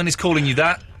 Lee Jackman is calling you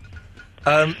that.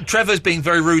 Trevor's being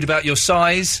very rude about your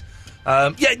size.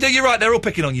 Yeah, no, you're right. They're all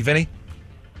picking on you, Vinny.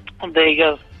 There you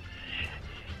go.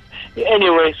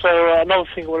 Anyway, so another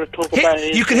thing I want to talk about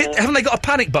is... You can hit... Haven't they got a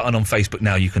panic button on Facebook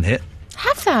now you can hit?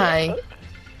 Have they?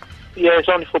 Yeah, it's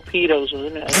only for pedos,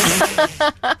 isn't it?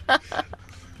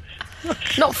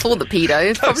 Not for the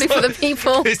pedos, probably for the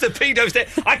people. It's the pedos there.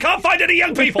 I can't find any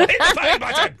young people. Hit the panic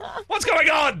button. What's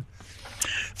going on?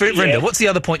 Verinda, what's the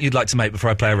other point you'd like to make before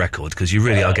I play a record? Because you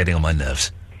really are getting on my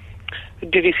nerves.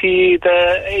 Did you see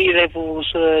the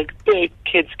A-levels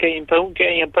kids getting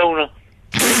a boner?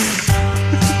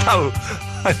 Oh,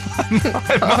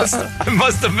 I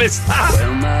must have missed that.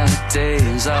 Well, my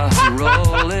days are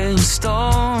rolling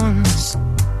stones.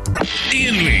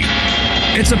 Ian Lee.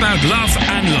 It's about love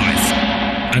and life.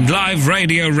 And live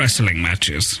radio wrestling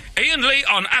matches. Ian Lee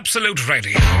on Absolute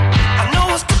Radio. I know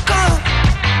what's to come.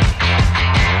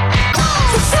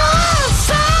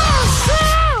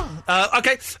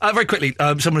 Okay, very quickly,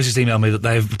 someone has just emailed me that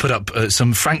they've put up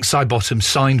some Frank Sidebottom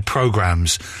signed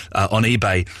programmes on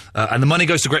eBay, and the money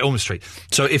goes to Great Ormond Street.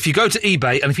 So if you go to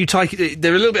eBay, and if you type...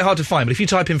 They're a little bit hard to find, but if you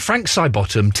type in Frank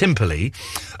Sidebottom Timperley,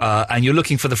 and you're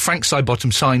looking for the Frank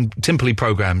Sidebottom signed Timperley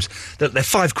programmes, they're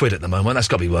 £5 at the moment. That's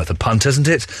got to be worth a punt, hasn't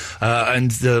it?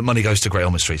 And the money goes to Great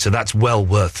Ormond Street, so that's well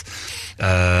worth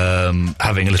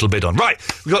having a little bid on. Right,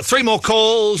 we've got 3 more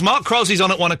calls. Mark Crosby's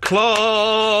on at 1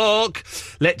 o'clock.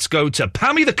 Let's go to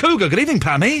Pammy the Cougar. Good evening,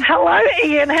 Pammy. Hello,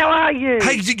 Ian. How are you?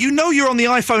 Hey, you know you're on the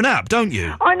iPhone app, don't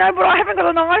you? I know, but I haven't got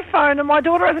an iPhone, and my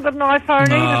daughter hasn't got an iPhone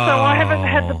either, so I haven't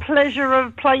had the pleasure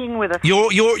of playing with it.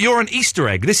 You're an Easter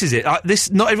egg. This is it.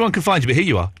 Not everyone can find you, but here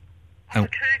you are. I'm a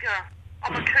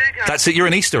cougar. That's it. You're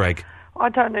an Easter egg. I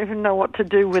don't even know what to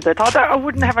do with it. I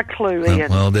wouldn't have a clue,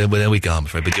 Ian. Well, there we go, I'm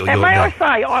afraid. But you're may I say,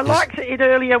 I liked it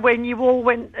earlier when you all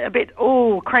went a bit,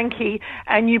 cranky,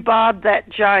 and you barred that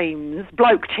James,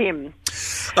 bloked him.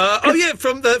 Oh yeah,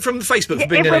 from the Facebook. Yeah, for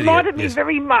being it an reminded idiot. me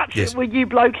very much with you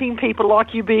bloking people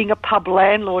like you being a pub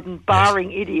landlord and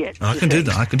barring idiots. I can do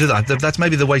that. That's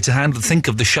maybe the way to think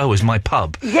of the show as my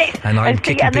pub. Yes, and I'm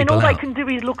kicking and then people all out. they can do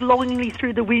is look longingly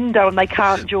through the window and they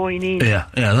can't join in. Yeah,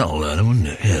 that'll learn them, wouldn't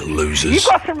it? Yeah, losers. You've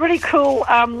got some really cool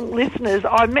listeners.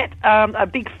 I met a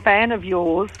big fan of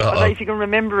yours. I don't know if you can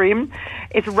remember him.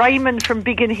 It's Raymond from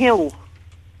Biggin Hill.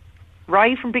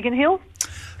 Ray from Biggin Hill?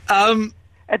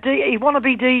 He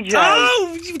wannabe DJ.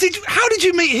 Oh, how did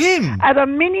you meet him? At a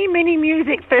mini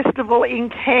music festival in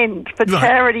Kent for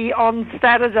charity on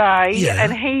Saturday,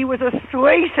 and he was a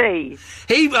sweetie.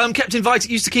 He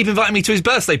used to keep inviting me to his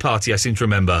birthday party, I seem to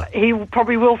remember. He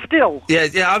probably will still. Yeah,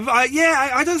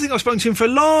 I don't think I've spoken to him for a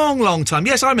long time.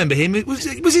 Yes, I remember him. Was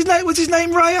his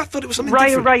name Ray? I thought it was something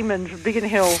different. Raymond from Biggin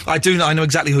Hill. I know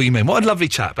exactly who you mean. What a lovely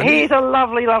chap. He's a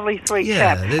lovely, sweet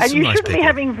chap. And you shouldn't be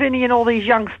having Vinny and all these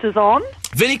youngsters on.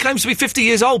 Vinny claims to be 50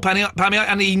 years old, Pammy,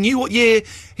 and he knew what year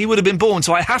he would have been born,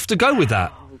 so I have to go with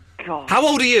that. Oh, God. How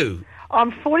old are you?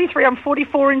 I'm 43. I'm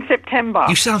 44 in September.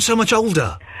 You sound so much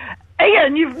older.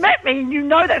 Ian, you've met me and you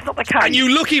know that's not the case. And you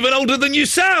look even older than you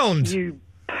sound. You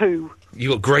poo.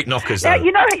 You got great knockers, though.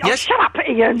 You know, shut up,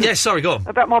 Ian. Yes, sorry, go on.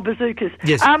 About my bazookas.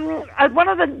 Yes. One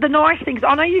of the nice things,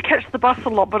 I know you catch the bus a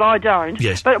lot, but I don't.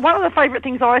 Yes. But one of the favourite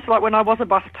things I used to like when I was a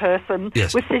bus person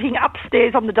was sitting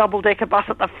upstairs on the double-decker bus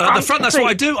at the front. At the front, that's what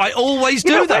I do. I always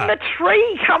do that. When the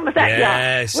tree comes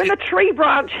at you. When the tree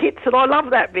branch hits it, I love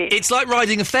that bit. It's like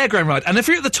riding a fairground ride. And if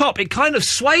you're at the top, it kind of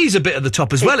sways a bit at the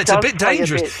top as well. It's a bit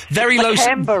dangerous. Very low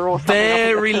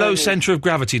centre of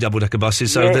gravity, double-decker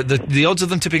buses. So the odds of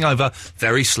them tipping over,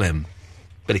 very slim.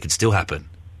 But it could still happen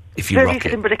if you rock it.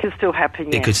 Very slim, but it can still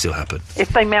happen, It could still happen. If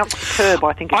they mount a curb,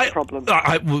 I think it's a problem.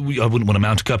 I wouldn't want to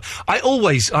mount a curb. I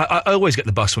always get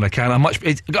the bus when I can.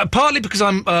 Partly because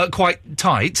I'm quite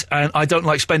tight and I don't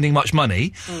like spending much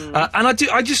money. And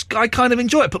I kind of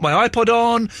enjoy it. Put my iPod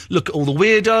on, look at all the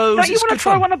weirdos. Don't you want to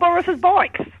try one of Boris's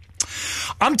bikes?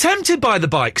 I'm tempted by the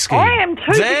bike scheme. I am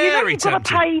too. Very but you've got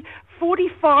to pay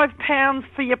 £45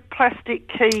 for your plastic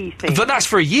key thing. But that's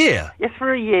for a year. Yes,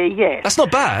 for a year, yes. That's not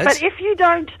bad. But if you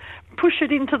don't push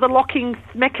it into the locking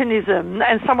mechanism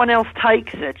and someone else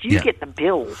takes it, you get the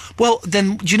bill. Well,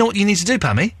 then, do you know what you need to do,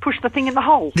 Pammy? Push the thing in the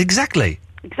hole. Exactly.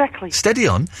 Steady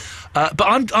on. But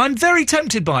I'm very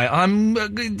tempted by it.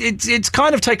 It's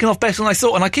kind of taken off better than I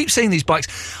thought, and I keep seeing these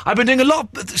bikes. I've been doing a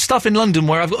lot of stuff in London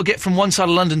where I've got to get from one side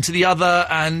of London to the other,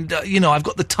 and, I've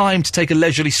got the time to take a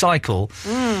leisurely cycle.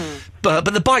 But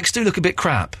the bikes do look a bit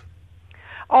crap.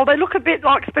 Oh, they look a bit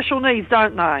like special needs,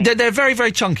 don't they? They're very,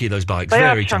 very chunky, those bikes. They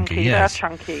very are chunky, yes. They are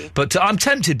chunky. But I'm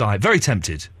tempted by it, very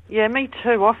tempted. Yeah, me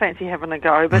too. I fancy having a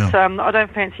go, but I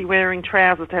don't fancy wearing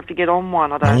trousers to have to get on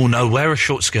one. I don't. Oh, no, wear a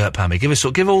short skirt, Pammy.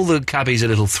 Give all the cabbies a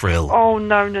little thrill. Oh,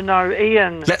 no,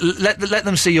 Ian. Let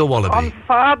them see your wallaby. I'm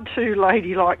far too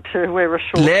ladylike to wear a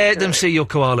short Let skirt. them see your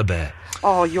koala bear.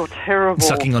 Oh, you're terrible.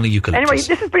 Sucking on a eucalyptus. Anyway,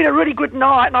 this has been a really good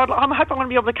night, and I hope I'm going to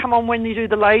be able to come on when you do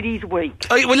the Ladies' Week.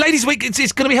 Oh, well, Ladies' Week,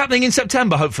 it's going to be happening in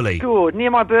September, hopefully. Good.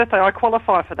 Near my birthday, I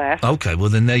qualify for that. OK, well,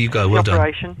 then there you go. Well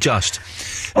operation. Done. Just.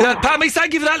 Pammy,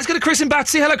 thank you for that. Let's go to Chris in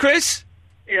Battersea. Hello, Chris.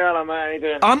 Yeah, hello, mate. How you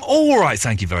doing? I'm all right,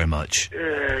 thank you very much.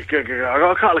 Good. I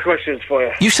got a couple of questions for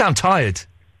you. You sound tired.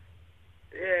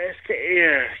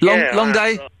 Long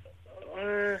day?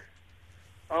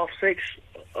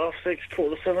 6:30,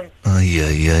 6:45.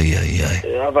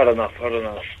 Yeah. I've had enough.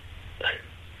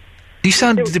 You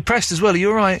sound depressed as well. Are you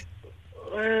all right?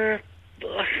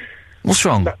 What's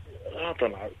wrong? I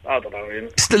don't know, Ian.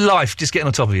 It's the life just getting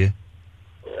on top of you.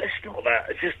 It's not that.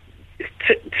 It's just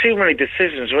too many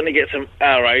decisions when you get to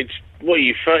our age. What are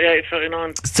you, 38,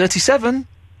 39? 37.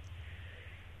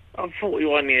 I'm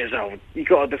 41 years old. You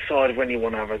got to decide when you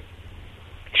want to have a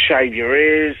shave your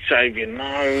ears, shave your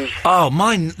nose. Oh,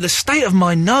 the state of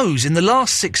my nose in the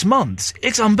last 6 months,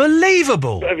 it's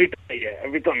unbelievable. Have you done it yet?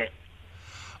 Have you done it?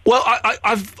 Well,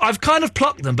 I've kind of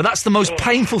plucked them, but that's the most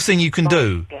painful thing you can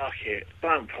do.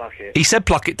 Don't pluck it. He said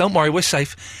pluck it. Don't worry, we're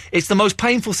safe. It's the most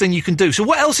painful thing you can do. So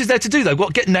what else is there to do, though?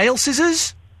 What, get nail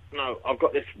scissors? No, I've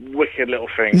got this wicked little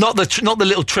thing. Not the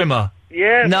little trimmer.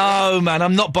 Yeah. No, man,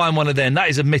 I'm not buying one of them. That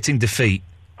is admitting defeat.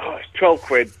 Oh, it's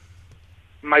 £12.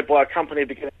 Made by a company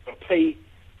beginning with a P.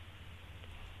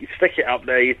 You stick it up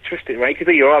there, you twist it around. You can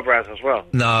do your eyebrows as well.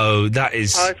 No, that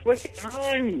is... Oh, it's wicked.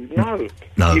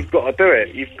 No. You've got to do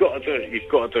it.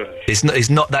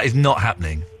 That is not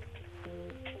happening.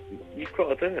 You've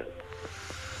got to do it.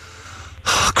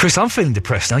 Chris, I'm feeling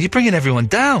depressed now. You're bringing everyone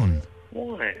down.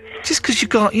 Why? Just because you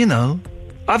got,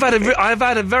 I've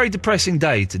had a very depressing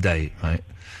day today, right?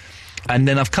 And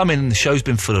then I've come in and the show's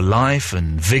been full of life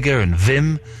and vigour and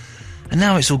vim, and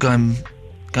now it's all going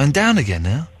down again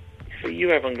now. So you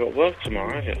haven't got work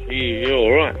tomorrow, have you? You're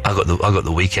all right. I got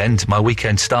the weekend. My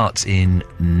weekend starts in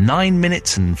 9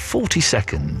 minutes and 40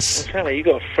 seconds. I'm telling you, you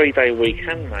got a 3-day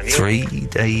weekend, man.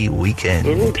 3-day weekend.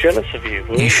 We're all jealous of you.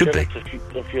 You should be.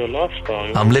 Of your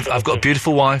lifestyle. I've got a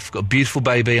beautiful wife, got a beautiful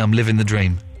baby. I'm living the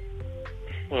dream.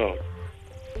 Well,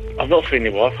 I've not seen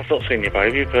your wife. I've not seen your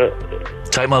baby, but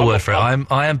take my word for it.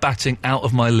 I am batting out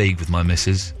of my league with my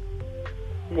missus.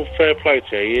 Well, fair play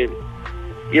to you.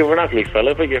 You're an ugly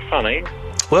fella, but you're funny.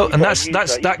 Well, You've and got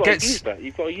to gets use that.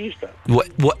 You've got to use that.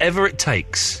 Whatever it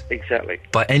takes. Exactly.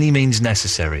 By any means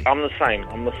necessary. I'm the same.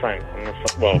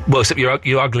 Well, except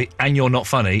you're ugly and you're not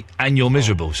funny and you're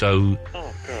miserable. So.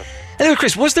 Oh God. Anyway,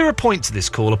 Chris, was there a point to this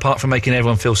call apart from making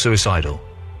everyone feel suicidal?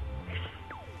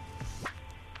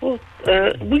 Well,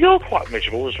 we are quite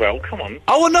miserable as well. Come on.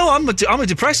 Oh well, no, I'm a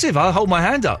depressive. I'll hold my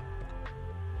hand up.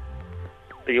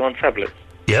 Are you on tablets?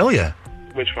 Yeah, oh yeah.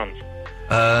 Which ones?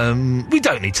 We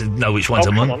don't need to know which ones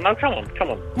I'm on. Come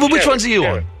on. Well, which ones are you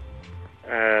on?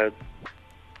 I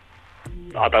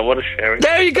don't want to share it.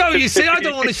 There you go, you see, I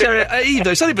don't want to share it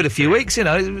either. It's only been a few weeks, it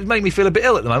made me feel a bit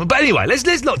ill at the moment. But anyway,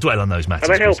 let's not dwell on those matters.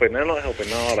 Are they helping? They're not helping,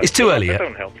 no. It's too early, They yeah?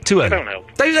 don't help. Too early. They don't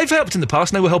help. They've helped in the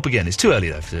past, and they will help again. It's too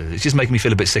early, though. It's just making me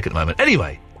feel a bit sick at the moment.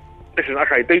 Anyway. Listen,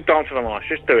 okay, do Dance on the Marsh.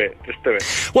 Just do it.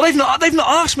 Well, they've not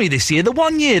asked me this year. The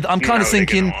one year that I'm kind of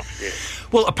thinking...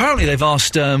 Well, apparently they've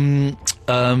asked,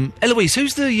 Eloise,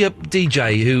 who's the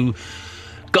DJ who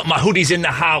got my hoodies in the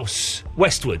house?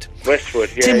 Westwood, yeah.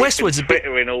 Tim Westwood's a bit...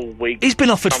 all week. He's been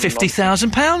offered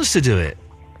 £50,000 to do it.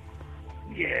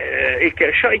 Yeah, he'd get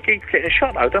a shot. He keeps getting a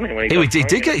shot, though, doesn't he? He did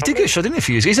get a shot, didn't he, a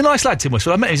few years ago? He's a nice lad, Tim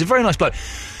Westwood. I met him. He's a very nice bloke.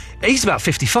 He's about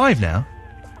 55 now.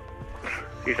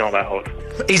 He's not that old.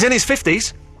 He's in his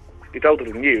 50s. He's older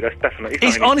than you, that's definitely...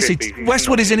 He's honestly,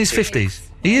 Westwood is in his 50s.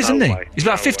 He is, isn't he? He's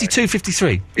about 52,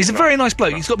 53. He's a very nice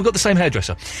bloke. We've got the same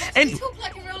hairdresser. Does he talk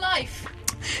like in real life?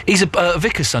 He's a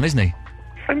vicar's son, isn't he?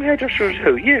 Same hairdresser as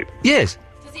who? You? Yes.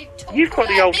 Does he talk You've got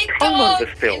the old comb over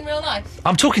still. in real life?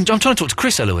 I'm trying to talk to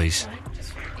Chris, Eloise.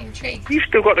 Intrigued. You've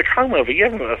still got the comb over. You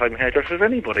haven't got the same hairdresser as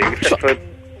anybody, except for...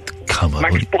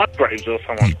 Max Bygraves or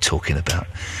someone. What are you talking about?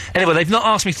 Anyway, they've not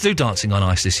asked me to do Dancing on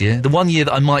Ice this year. The one year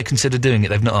that I might consider doing it,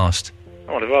 they've not asked.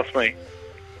 Oh, they've asked me.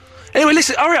 Anyway,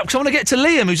 listen, hurry up, because I want to get to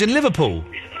Liam, who's in Liverpool.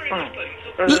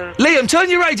 Liam, turn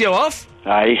your radio off.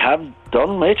 I have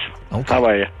done, mate. Okay. How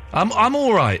are you? I'm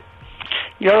all right.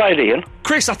 You're right, Ian.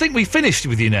 Chris, I think we finished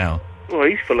with you now. Well,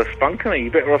 he's full of spunk, isn't he?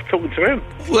 You better off talking to him.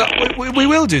 Well, we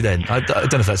will do then. I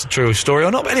don't know if that's a true story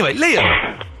or not, but anyway,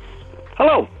 Liam.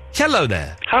 Hello. Hello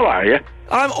there. How are you?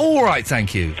 I'm all right,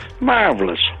 thank you.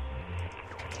 Marvellous.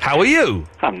 How are you?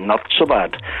 I'm not so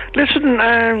bad.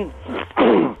 Listen,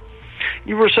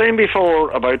 you were saying before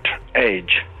about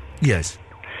age. Yes.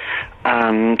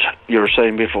 And you were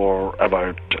saying before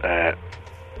about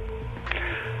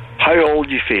how old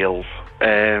you feel.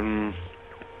 And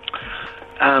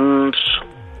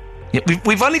yeah,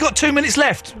 we've only got 2 minutes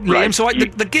left, Liam, right. so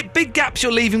the big gaps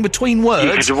you're leaving between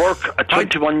words... You could work a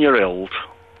 21-year-old.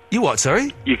 You what,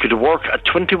 sorry? You could work a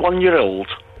 21-year-old,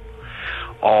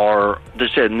 or, they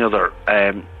said another,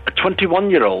 a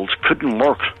 21-year-old couldn't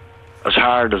work as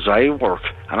hard as I work,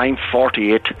 and I'm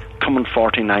 48, coming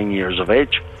 49 years of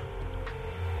age.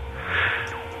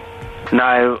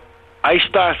 Now, I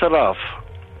started off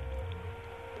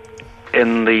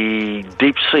in the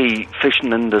deep-sea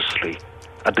fishing industry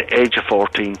at the age of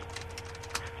 14,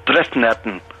 drift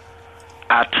netting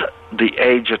at the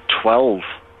age of 12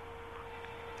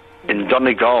 in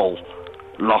Donegal,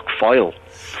 Lough Foyle.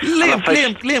 Liam, can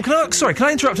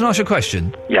I interrupt and ask you a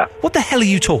question? Yeah. What the hell are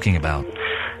you talking about?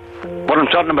 What I'm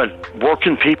talking about,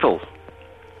 working people.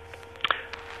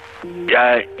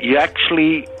 You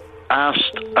actually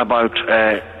asked about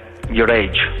your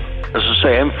age. As I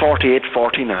say, I'm 48,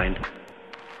 49.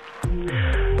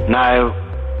 Now,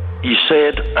 you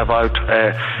said about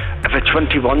if a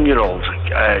 21-year-old,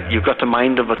 you've got the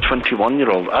mind of a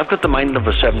 21-year-old. I've got the mind of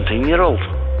a 17-year-old.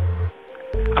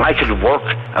 And I could work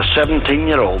a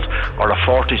 17-year-old or a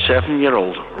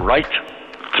 47-year-old right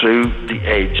through the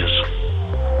ages.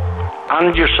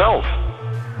 And yourself.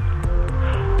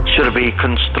 Should it be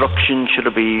construction? Should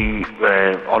it be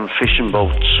on fishing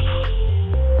boats?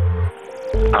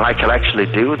 And I could actually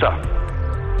do that.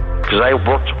 Because I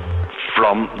worked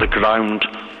from the ground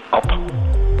up.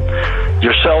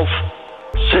 Yourself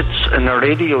sits in a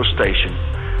radio station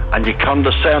and you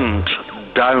condescend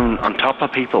down on top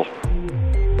of people.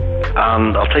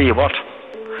 And I'll tell you what,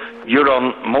 you're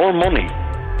on more money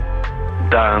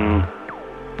than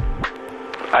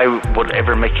I would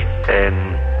ever make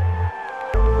in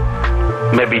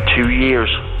maybe 2 years,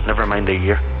 never mind a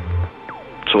year.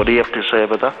 So what do you have to say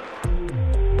about that?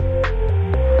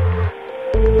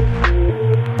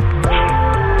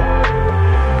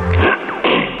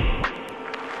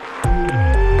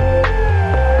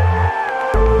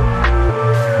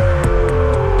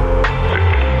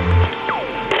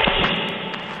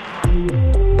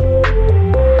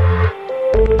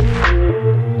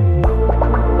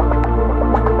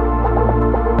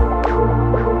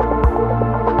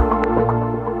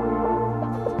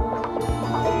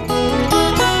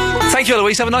 Thank you,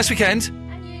 Eloise. Have a nice weekend.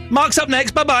 Mark's up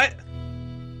next. Bye-bye.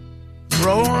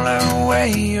 Roll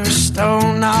away your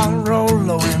stone, I'll roll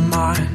away mine.